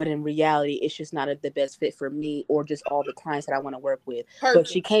everyone, but in reality, it's just not the best fit for me or just all the clients that I want to work with. Perfect. But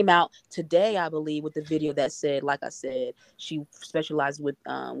she came out today, I believe, with the video that said, like I said, she specialized with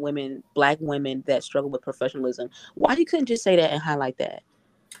women, Black women that struggle with professionalism. Why you couldn't just say that and highlight that?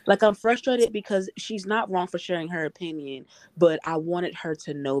 Like, I'm frustrated because she's not wrong for sharing her opinion, but I wanted her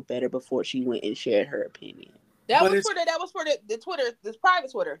to know better before she went and shared her opinion. That was for the Twitter, this private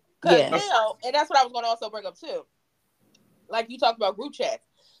Twitter. Yes. And that's what I was going to also bring up too. Like you talked about group chats.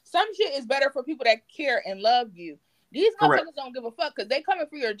 Some shit is better for people that care and love you. These motherfuckers don't give a fuck because they coming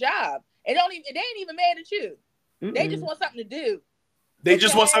for your job. They ain't even mad at you. Mm-mm. They just want something to do. They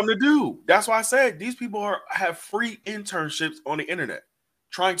just want something to do. That's why I said these people have free internships on the internet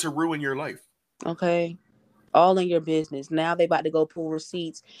trying to ruin your life. Okay. All in your business. Now they about to go pull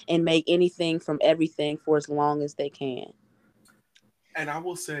receipts and make anything from everything for as long as they can. And I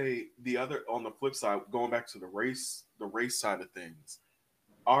will say on the flip side, going back to the race side of things,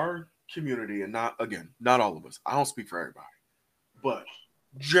 our community, and not all of us, I don't speak for everybody, but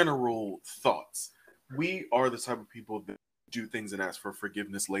general thoughts. We are the type of people that do things and ask for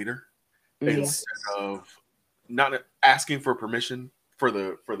forgiveness later instead of not asking for permission for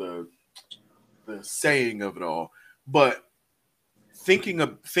the saying of it all, but thinking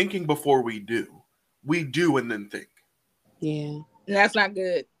before we do and then think. Yeah. That's not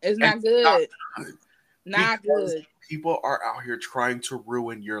good. It's not good. Not good. People are out here trying to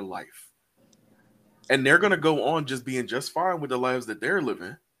ruin your life. And they're going to go on just being just fine with the lives that they're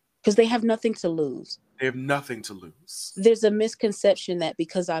living. Because they have nothing to lose. They have nothing to lose. There's a misconception that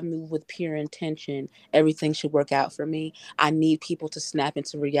because I move with pure intention, everything should work out for me. I need people to snap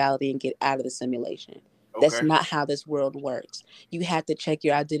into reality and get out of the simulation. Okay. That's not how this world works. You have to check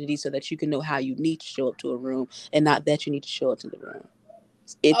your identity so that you can know how you need to show up to a room and not that you need to show up to the room.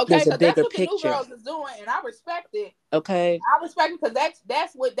 There's a bigger picture. The New Girls is doing, and I respect it. Okay, I respect it because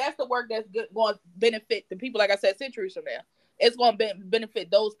that's the work that's going to benefit the people. Like I said, centuries from now, it's going to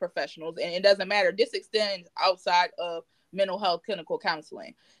benefit those professionals, and it doesn't matter. This extends outside of mental health clinical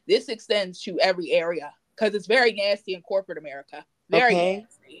counseling. This extends to every area because it's very nasty in corporate America. Very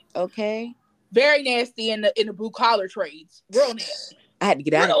nasty. Okay. Very nasty in the blue collar trades. Real nasty. I had to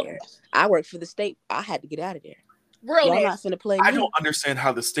get out of there. I worked for the state. I had to get out of there. Real Y'all nasty. Not finna play I don't understand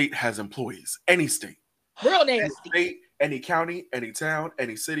how the state has employees. Any state. Real nasty. Any state, any county, any town,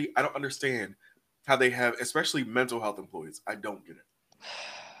 any city. I don't understand how they have, especially mental health employees. I don't get it.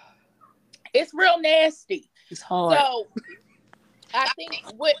 It's real nasty. It's hard. So I think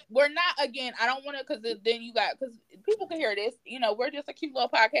we're not, again, I don't want to, because then because people can hear this. You know, we're just a cute little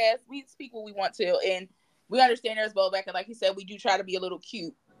podcast. We speak what we want to, and we understand there's blowback. And like you said, we do try to be a little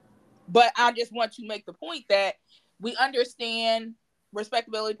cute. But I just want to make the point that we understand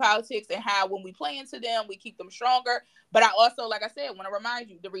respectability politics and how when we play into them, we keep them stronger. But I also, like I said, want to remind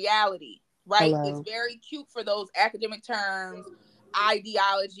you the reality, right? Hello. It's very cute for those academic terms,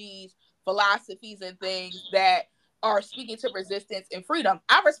 ideologies, philosophies, and things that are speaking to resistance and freedom.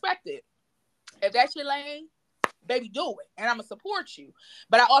 I respect it. If that's your lane, baby, do it. And I'm going to support you.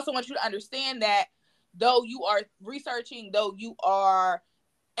 But I also want you to understand that though you are researching, though you are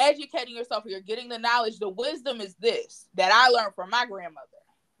educating yourself, you're getting the knowledge, the wisdom is this that I learned from my grandmother.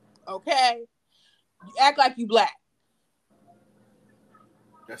 Okay? You act like you black.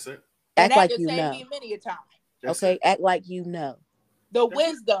 That's it. Act like you know. Me many a time. Okay, act like you know. The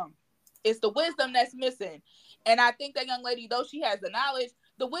wisdom. It's the wisdom that's missing. And I think that young lady, though she has the knowledge,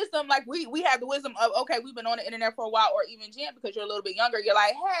 the wisdom, like we have the wisdom of, okay, we've been on the internet for a while, or even Jan, because you're a little bit younger, you're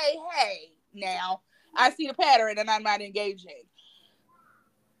like, hey, now I see the pattern and I'm not engaging.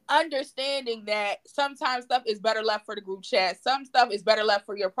 Understanding that sometimes stuff is better left for the group chat. Some stuff is better left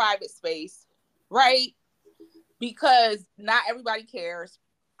for your private space, right? Because not everybody cares.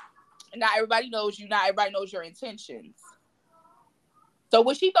 Not everybody knows you. Not everybody knows your intentions. So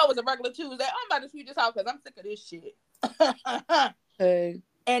what she thought was a regular Tuesday, I'm about to tweet this out because I'm sick of this shit. Hey.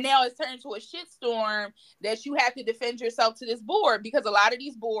 And now it's turned into a shitstorm that you have to defend yourself to this board, because a lot of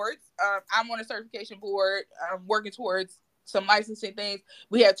these boards, I'm on a certification board, I'm working towards some licensing things.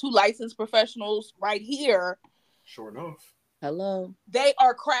 We have 2 licensed professionals right here. Sure enough. Hello. They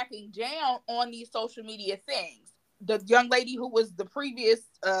are cracking down on these social media things. The young lady who was the previous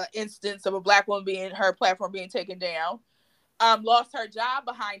instance of a black woman her platform being taken down, lost her job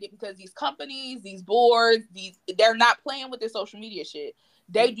behind it because these companies, these boards, they're not playing with this social media shit.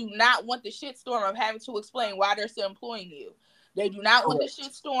 They do not want the shitstorm of having to explain why they're still employing you. They do not want the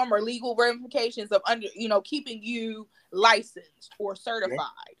shitstorm or legal ramifications of keeping you licensed or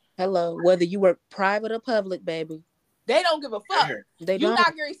certified. Hello, whether you work private or public, baby. They don't give a fuck. They You're don't.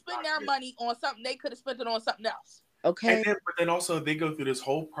 not going to spend their money on something they could have spent it on something else. Okay. But then also they go through this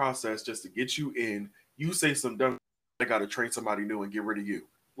whole process just to get you in. You say some dumb, they got to train somebody new and get rid of you.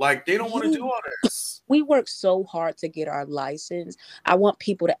 Like, they don't want to do all this. We worked so hard to get our license. I want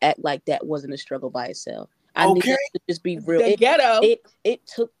people to act like that wasn't a struggle by itself. I need to just be real. It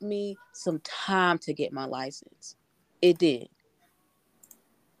took me some time to get my license. It did.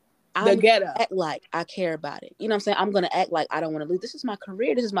 I'm gonna act like I care about it. You know what I'm saying? I'm going to act like I don't want to lose. This is my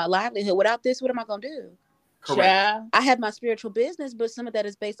career. This is my livelihood. Without this, what am I going to do? Correct. Yeah. I have my spiritual business, but some of that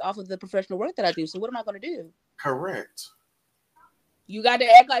is based off of the professional work that I do. So what am I going to do? Correct. You got to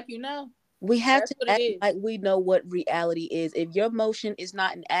act like you know. We have to act like we know what reality is. If your motion is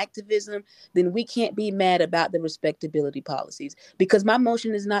not in activism, then we can't be mad about the respectability policies, because my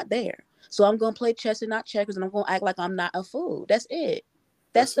motion is not there. So I'm going to play chess and not checkers, and I'm going to act like I'm not a fool. That's it.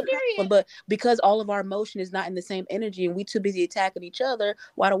 That's the problem. But because all of our motion is not in the same energy and we too busy attacking each other,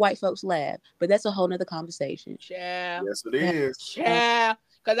 why do white folks laugh? But that's a whole nother conversation. Yeah. Yes, it is. Yeah.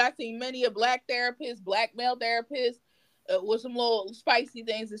 Because I've seen many a black therapist, black male therapist, with some little spicy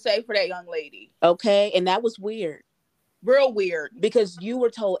things to say for that young lady. Okay. And that was weird. Real weird. Because you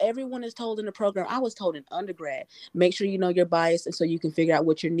were told, everyone is told in the program. I was told in undergrad, make sure you know your bias, and so you can figure out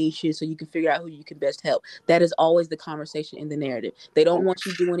what your niche is, so you can figure out who you can best help. That is always the conversation in the narrative. They don't want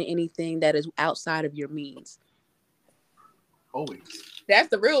you doing anything that is outside of your means. Always. That's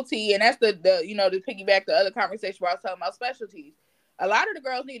the real tea, and that's the to piggyback the other conversation where I was talking about specialties. A lot of the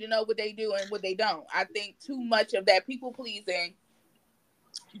girls need to know what they do and what they don't. I think too much of that people pleasing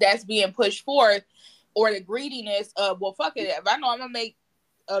that's being pushed forth, or the greediness of, well, fuck it, if I know I'm gonna make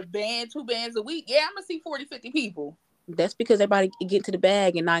a band, 2 bands a week, yeah, I'm gonna see 40, 50 people. That's because everybody get to the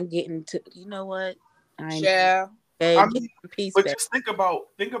bag and not getting to, you know what? Yeah. I mean, but just think about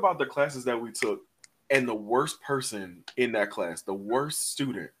the classes that we took, and the worst person in that class, the worst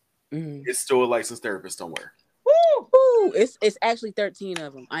student, is still a licensed therapist somewhere. Woo! It's actually 13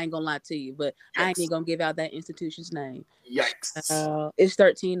 of them. I ain't gonna lie to you, but I ain't even gonna give out that institution's name. Yikes! It's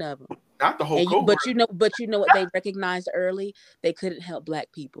 13 of them. Not the whole cohort. But you know what they recognized early? They couldn't help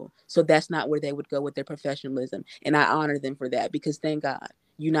Black people, so that's not where they would go with their professionalism, and I honor them for that, because thank God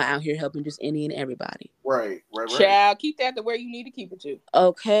you're not out here helping just any and everybody. Right. Child, keep that to where you need to keep it to.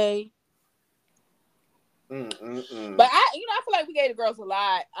 Okay. But I feel like we gave the girls a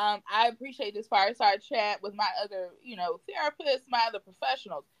lot. I appreciate this fireside chat with my other, therapists, my other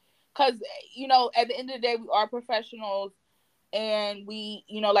professionals, because at the end of the day, we are professionals, and we,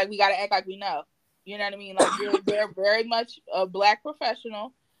 we got to act like we know. You know what I mean? Like we're very much a Black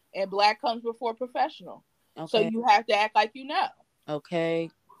professional, and Black comes before professional. Okay. So you have to act like you know. Okay.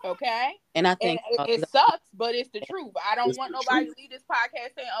 And I think it sucks, but it's the truth. I don't want nobody to leave this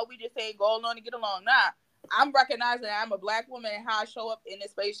podcast saying, "Oh, we just saying go along to get along." Nah. I'm recognizing that I'm a Black woman, and how I show up in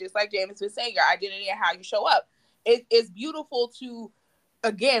this space, just like James was saying, your identity and how you show up. It's beautiful to,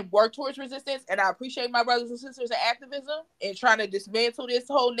 again, work towards resistance, and I appreciate my brothers and sisters in activism and trying to dismantle this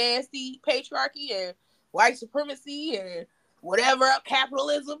whole nasty patriarchy and white supremacy and whatever,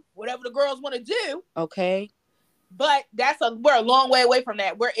 capitalism, whatever the girls want to do. Okay. But we're a long way away from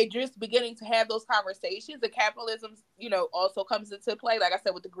that. We're just beginning to have those conversations. The capitalism, also comes into play, like I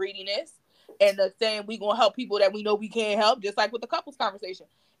said, with the greediness. And the saying we gonna help people that we know we can't help, just like with the couples conversation.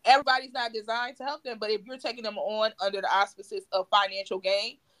 Everybody's not designed to help them, but if you're taking them on under the auspices of financial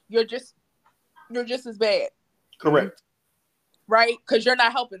gain, you're just as bad. Correct. Right? Because you're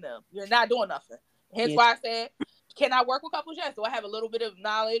not helping them. You're not doing nothing. Hence why I said, can I work with couples? Yes. Do I have a little bit of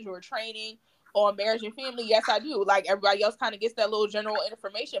knowledge or training on marriage and family? Yes, I do. Like everybody else kind of gets that little general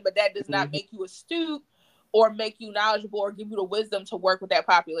information, but that does not make you astute or make you knowledgeable or give you the wisdom to work with that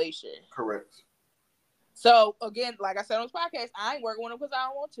population. Correct. So, again, like I said on this podcast, I ain't working with them because I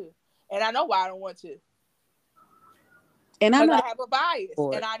don't want to. And I know why I don't want to. And I have a bias.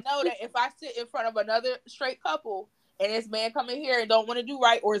 And I know that if I sit in front of another straight couple and this man coming here and don't want to do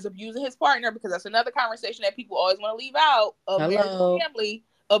right or is abusing his partner, because that's another conversation that people always want to leave out of marriage and family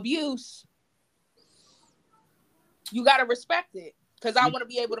abuse, you got to respect it. Because I want to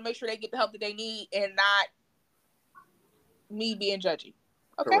be able to make sure they get the help that they need and not me being judgy.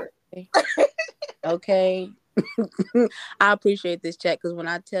 Okay. Okay. I appreciate this chat, because when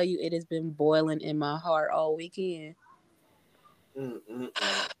I tell you, it has been boiling in my heart all weekend.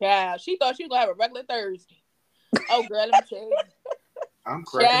 Yeah, she thought she was gonna have a regular Thursday. Oh, girl, let me tell you. I'm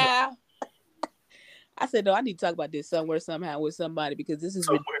cracking. Yeah. I said, no, I need to talk about this somewhere, somehow, with somebody, because this is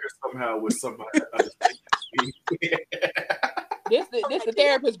somehow with somebody. This the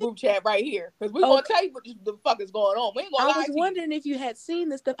therapist group chat right here, because we're gonna tell you what the fuck is going on. We ain't gonna lie to you. I was wondering if you had seen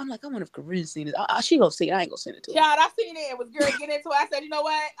this stuff. I'm like, I wonder if Corinne's seen it. She gonna see it. I ain't gonna send it to her. Child, I seen it. It was girl getting into it. I said, you know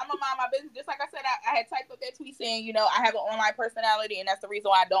what? I'm gonna mind my business. Just like I said, I had typed up that tweet saying, I have an online personality, and that's the reason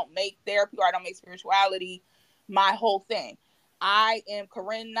why I don't make therapy or I don't make spirituality my whole thing. I am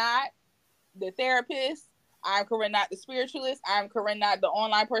Corinne Knott, the therapist. I'm Corinne Knott, the spiritualist. I'm Corinne Knott, the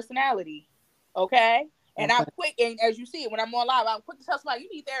online personality. Okay? And I'm quick, and as you see, when I'm on live, I'm quick to tell somebody, you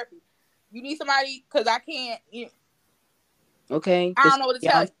need therapy. You need somebody, because I can't. Okay. I don't know what to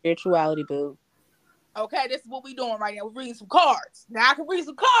tell you. Spirituality, boo. Okay, this is what we doing right now. We're reading some cards. Now, I can read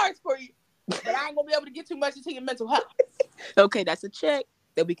some cards for you, but I ain't going to be able to get too much into your mental health. Okay, that's a check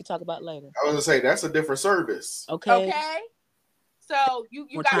that we can talk about later. I was going to say, that's a different service. Okay. So, you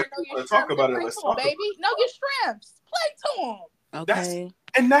got to know your strengths. Talk about it. Let's talk, baby. Know your strengths. Play to them. Okay.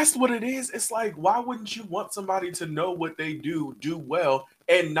 That's what it is. It's like, why wouldn't you want somebody to know what they do well,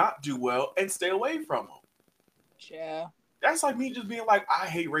 and not do well, and stay away from them? Yeah. That's like me just being like, I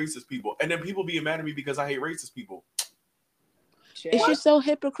hate racist people, and then people being mad at me because I hate racist people. It's just so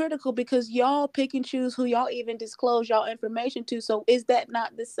hypocritical, because y'all pick and choose who y'all even disclose y'all information to. So is that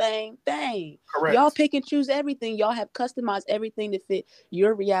not the same thing? Correct. Y'all pick and choose everything. Y'all have customized everything to fit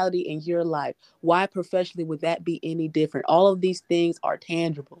your reality and your life. Why professionally would that be any different? All of these things are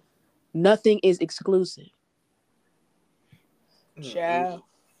tangible. Nothing is exclusive. Yeah.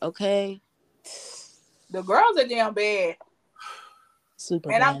 Okay. The girls are damn bad.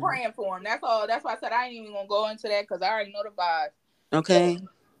 Super And bad. I'm praying for him. That's all. That's why I said I ain't even gonna go into that because I already know the vibes. Okay.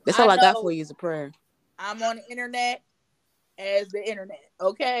 That's all I got for you is a prayer. I'm on the internet as the internet.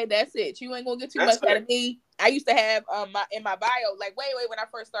 Okay, that's it. You ain't gonna get too much out of me. I used to have in my bio, like way when I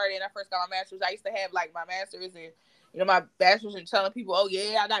first started and I first got my master's, I used to have like my master's and my bachelor's and telling people, oh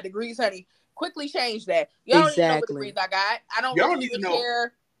yeah, I got degrees, honey. Quickly change that. Y'all don't even know what degrees I got. I don't really even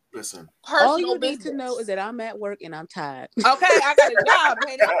share. Listen, all you need to know is that I'm at work and I'm tired. Okay, I got a job,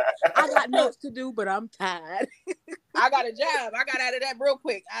 honey. I got notes to do, but I'm tired. I got a job. I got out of that real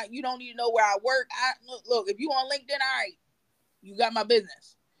quick. You don't need to know where I work. Look, if you on LinkedIn, all right, you got my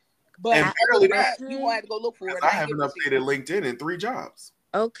business. But apparently that, you want to have to go look for it. I haven't updated LinkedIn in 3 jobs.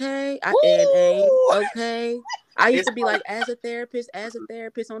 Okay. Okay. I used to be like, as a therapist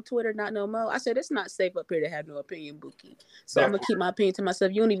on Twitter, not no more. I said, it's not safe up here to have no opinion, Bookie. So I'm going to keep my opinion to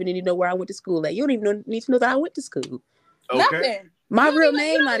myself. You don't even need to know where I went to school at. You don't even need to know that I went to school. Okay. Nothing. My real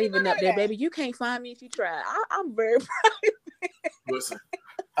name not even up there, baby. You can't find me if you try. I'm very proud. Listen,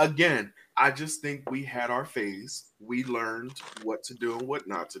 again, I just think we had our phase. We learned what to do and what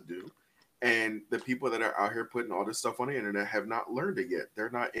not to do. And the people that are out here putting all this stuff on the internet have not learned it yet.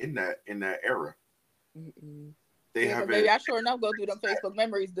 They're not in that era. Mm-mm. They haven't. Baby, I sure enough go through them Facebook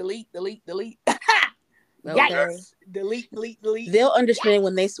memories. Delete. Okay. Yes. Delete. They'll understand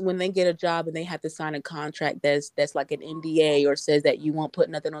when they get a job and they have to sign a contract that's like an NDA or says that you won't put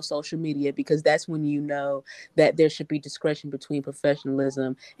nothing on social media, because that's when you know that there should be discretion between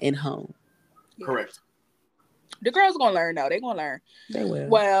professionalism and home. Correct. The girls are gonna learn though. They're gonna learn. They will.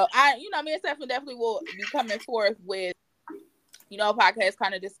 Well, me and Stephanie definitely will be coming forth with, a podcast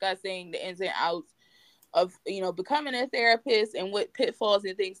kind of discussing the ins and outs of, becoming a therapist and what pitfalls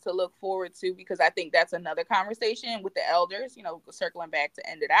and things to look forward to, because I think that's another conversation with the elders, circling back to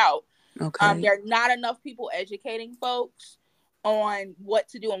end it out. Okay. There are not enough people educating folks on what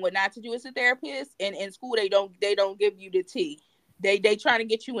to do and what not to do as a therapist. And in school, they don't give you the tea. They trying to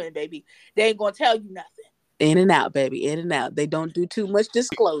get you in, baby. They ain't gonna tell you nothing. In and out, baby. In and out. They don't do too much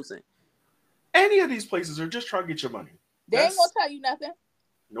disclosing. Any of these places are just trying to get your money. They ain't gonna tell you nothing.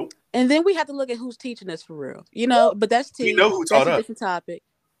 Nope. And then we have to look at who's teaching us for real. But that's we know who taught us. That's a different topic.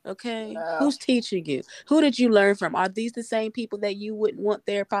 Okay. Who's teaching you? Who did you learn from? Are these the same people that you wouldn't want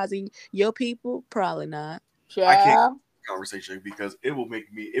therapizing your people? Probably not. I can't have a conversation because it will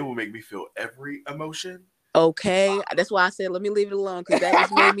make me feel every emotion. Okay, that's why I said let me leave it alone, because that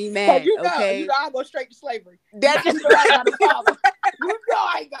just made me mad. Okay, I'll go straight to slavery. That just I got no problem.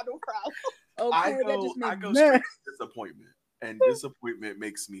 I ain't got no problem. Okay, I go straight to disappointment, and disappointment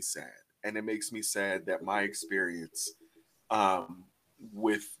makes me sad, and it makes me sad that my experience,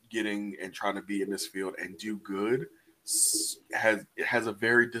 with getting and trying to be in this field and do good, has a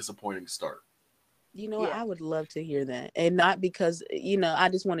very disappointing start. I would love to hear that. And not because, I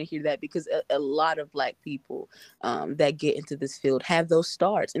just want to hear that because a lot of Black people that get into this field have those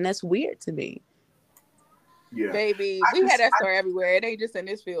starts. And that's weird to me. Yeah. Baby, we had that story everywhere. It ain't just in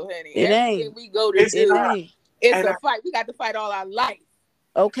this field, honey. It ain't. We go to it's a fight. We got to fight all our life.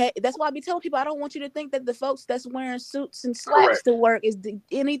 Okay, that's why I be telling people I don't want you to think that the folks that's wearing suits and slacks to work is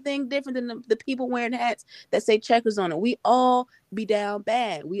anything different than the people wearing hats that say checkers on it. We all be down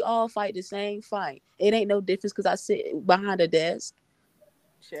bad. We all fight the same fight. It ain't no difference because I sit behind a desk.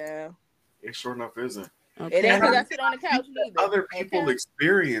 Yeah. It sure enough isn't. Okay. It ain't because I sit on the couch either. Other people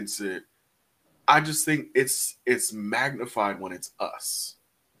experience it. I just think it's magnified when it's us.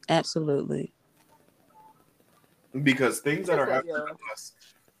 Absolutely. Because things that are happening to us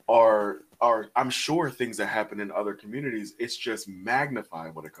are I'm sure things that happen in other communities, it's just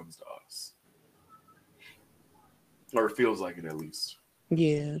magnified when it comes to us. Or it feels like it at least.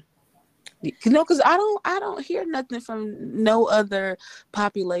 Yeah. Because I don't hear nothing from no other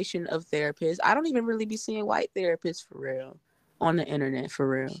population of therapists. I don't even really be seeing white therapists for real on the internet for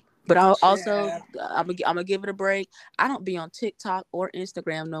real. But I'm gonna give it a break. I don't be on TikTok or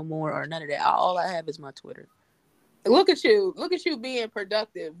Instagram no more or none of that. All I have is my Twitter. Look at you being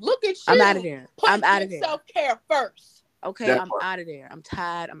productive. Look at you. I'm out of there. I'm out of there. Self-care first. Okay, I'm out of there. I'm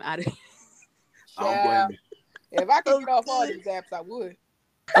tired. I'm out of there. I don't blame you. If I could get off all these apps, I would.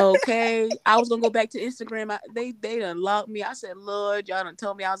 Okay, I was gonna go back to Instagram. They done locked me. I said, Lord, y'all done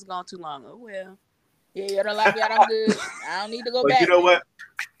told me I was gone too long. Oh well. Yeah, you done locked me out. I'm good. I don't need to go back. You know what?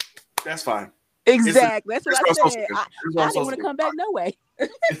 That's fine. Exactly. That's what I said. I didn't want to come back no way.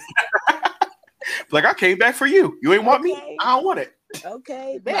 Like, I came back for you. You ain't want me? I don't want it.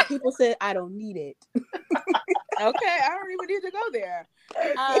 Okay. But people said I don't need it. Okay, I don't even need to go there.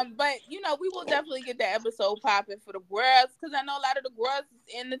 But we will definitely get that episode popping for the girls, because I know a lot of the girls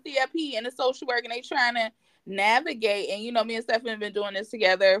in the therapy and the social work, and they trying to navigate. And me and Stephanie have been doing this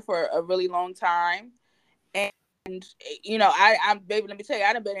together for a really long time. And I'm baby. Let me tell you,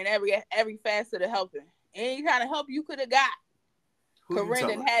 I've been in every facet of helping. Any kind of help you could have got.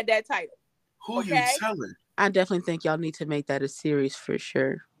 Corinne had that title. Who you telling? I definitely think y'all need to make that a series for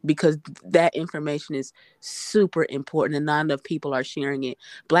sure, because that information is super important and not enough people are sharing it.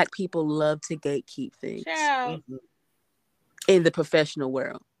 Black people love to gatekeep things in the professional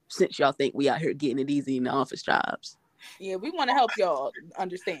world, since y'all think we out here getting it easy in the office jobs. Yeah, we want to help y'all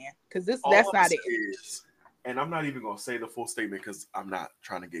understand, because that's not it. And I'm not even going to say the full statement because I'm not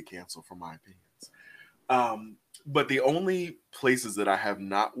trying to get canceled for my opinions. But the only places that I have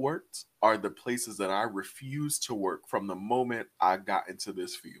not worked are the places that I refuse to work from the moment I got into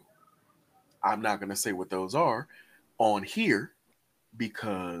this field. I'm not going to say what those are on here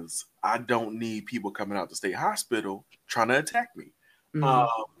because I don't need people coming out to state hospital trying to attack me.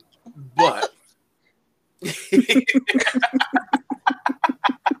 But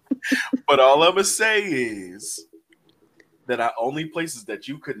but all I'm going to say is that only places that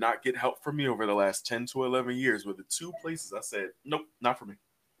you could not get help from me over the last 10 to 11 years were the two places I said, nope, not for me.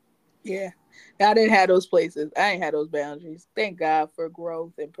 Yeah, I didn't have those places. I ain't had those boundaries. Thank God for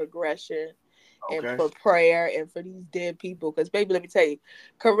growth and progression and for prayer and for these dead people. Because, baby, let me tell you,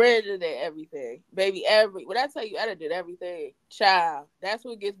 Corinne did everything. Baby, when I tell you, I did everything. Child, that's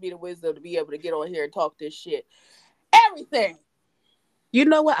what gives me the wisdom to be able to get on here and talk this shit. Everything. You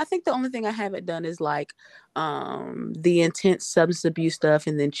know what? I think the only thing I haven't done is like the intense substance abuse stuff,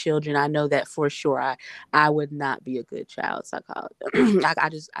 and then children. I know that for sure. I would not be a good child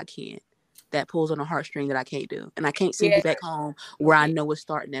psychologist. I can't. That pulls on a heartstring that I can't do, and I can't send you back home where I know it's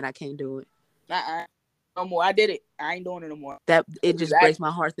starting and I can't do it. No more. I did it. I ain't doing it no more. That it just breaks my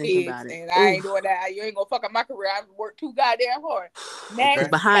heart thinking about it. And I ain't doing that. You ain't gonna fuck up my career. I've worked too goddamn hard.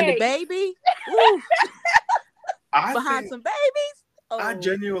 Behind the baby. Behind some babies. Oh. I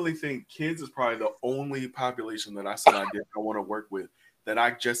genuinely think kids is probably the only population that I said I want to work with that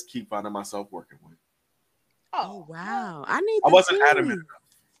I just keep finding myself working with. Oh wow! I wasn't adamant enough.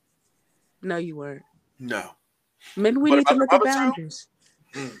 No, you weren't. No. Maybe we need to look at boundaries.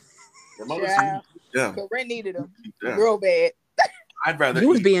 Corinne needed them real bad. I'd rather you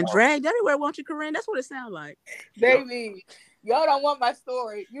was being dragged everywhere, won't you, Corinne? That's what it sounds like. Baby, y'all don't want my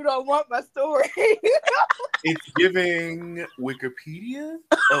story. You don't want my story. It's giving Wikipedia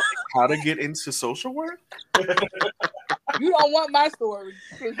of how to get into social work. You don't want my story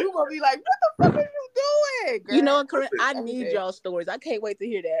because you're gonna be like, "What the fuck are you doing?" Girl? You know what, Corinne? I need y'all stories. I can't wait to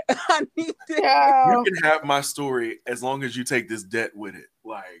hear that. I need to. You can have my story as long as you take this debt with it.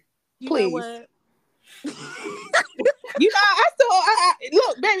 Like, please. I still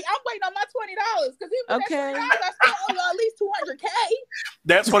look, baby. I'm waiting on my $20 because even $20, I still owe you at least $200K.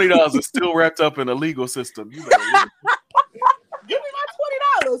 That $20 is still wrapped up in a legal system. You better give me my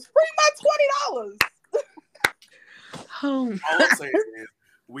 $20. Free my $20. All I'm saying is,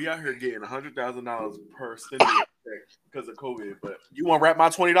 we out here getting $100,000 per stimulus check because of COVID. But you want to wrap my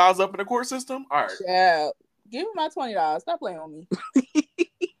 $20 up in the court system? All right. Yeah, give me my $20. Stop playing on me.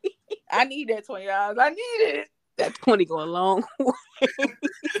 I need that $20. I need it. That 20 go a long way.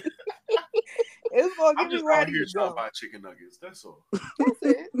 It's gonna I'm just out here trying to buy chicken nuggets. That's all. That's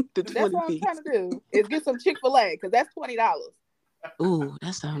it. That's what I'm trying to do. Is get some Chick-fil-A because that's $20. Ooh,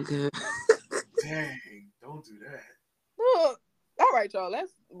 that sounds good. Dang, don't do that. Look, all right, y'all.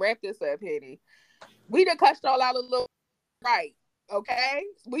 Let's wrap this up, Henny. We done cut y'all out a little right, okay?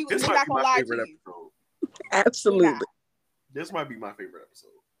 We're not gonna lie to you. Absolutely. This might be my favorite episode.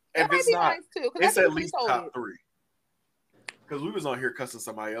 It might be nice too. It's at least top 3. Because we was on here cussing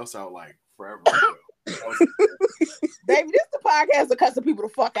somebody else out like forever. Baby, this the podcast of cussing people the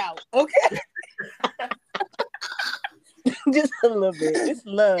fuck out. Okay. Just a little bit. It's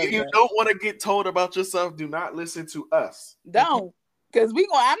love. If you don't want to get told about yourself, do not listen to us. Don't. Because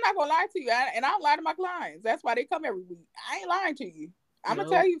I'm not gonna lie to you. I don't lie to my clients. That's why they come every week. I ain't lying to you. I'm gonna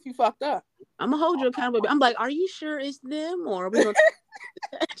tell you if you fucked up. I'm gonna hold you accountable. I'm like, are you sure it's them or are we gonna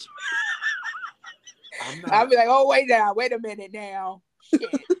I'll be like, oh, wait a minute now. Shit.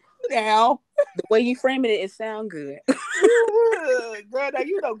 Now. The way you framing it sound good. Girl, now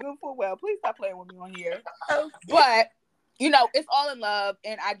you know good for well. Please stop playing with me on here. But, it's all in love.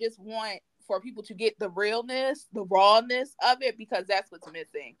 And I just want for people to get the realness, the rawness of it, because that's what's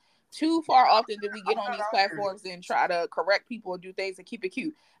missing. Too far often do we get on these platforms and try to correct people and do things and keep it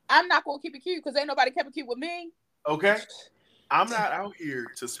cute. I'm not going to keep it cute because ain't nobody kept it cute with me. Okay. I'm not out here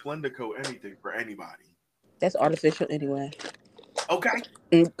to Splendico anything for anybody. That's artificial anyway. Okay.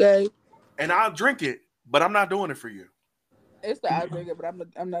 Okay. And I'll drink it, but I'm not doing it for you. It's the I'll drink it, but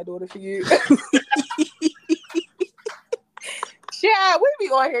I'm not doing it for you. Yeah, we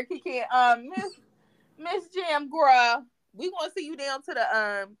be on here kicking. Miss Jam Gra, we gonna see you down to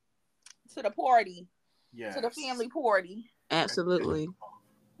the party. Yes. To the family party. Absolutely.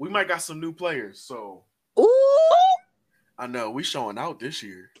 We might got some new players, so. Ooh. I know we showing out this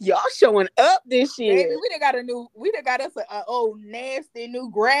year. Y'all showing up this year. Baby, we done got us a old nasty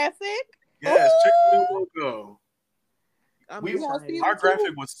new graphic. Yes, check the new logo. Our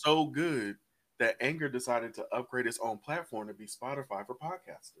graphic was so good that Anchor decided to upgrade its own platform to be Spotify for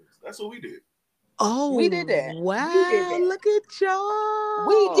podcasters. That's what we did. Oh, we did that. Wow, look at y'all.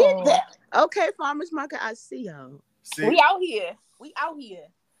 We did that. Okay, Farmers Market, I see y'all. We out here.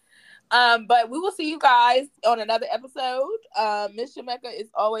 But we will see you guys on another episode. Miss Jamaica,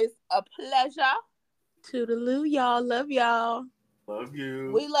 it's always a pleasure. Toodaloo, y'all. Love y'all. Love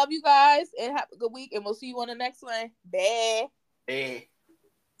you. We love you guys and have a good week, and we'll see you on the next one. Bye. Bye.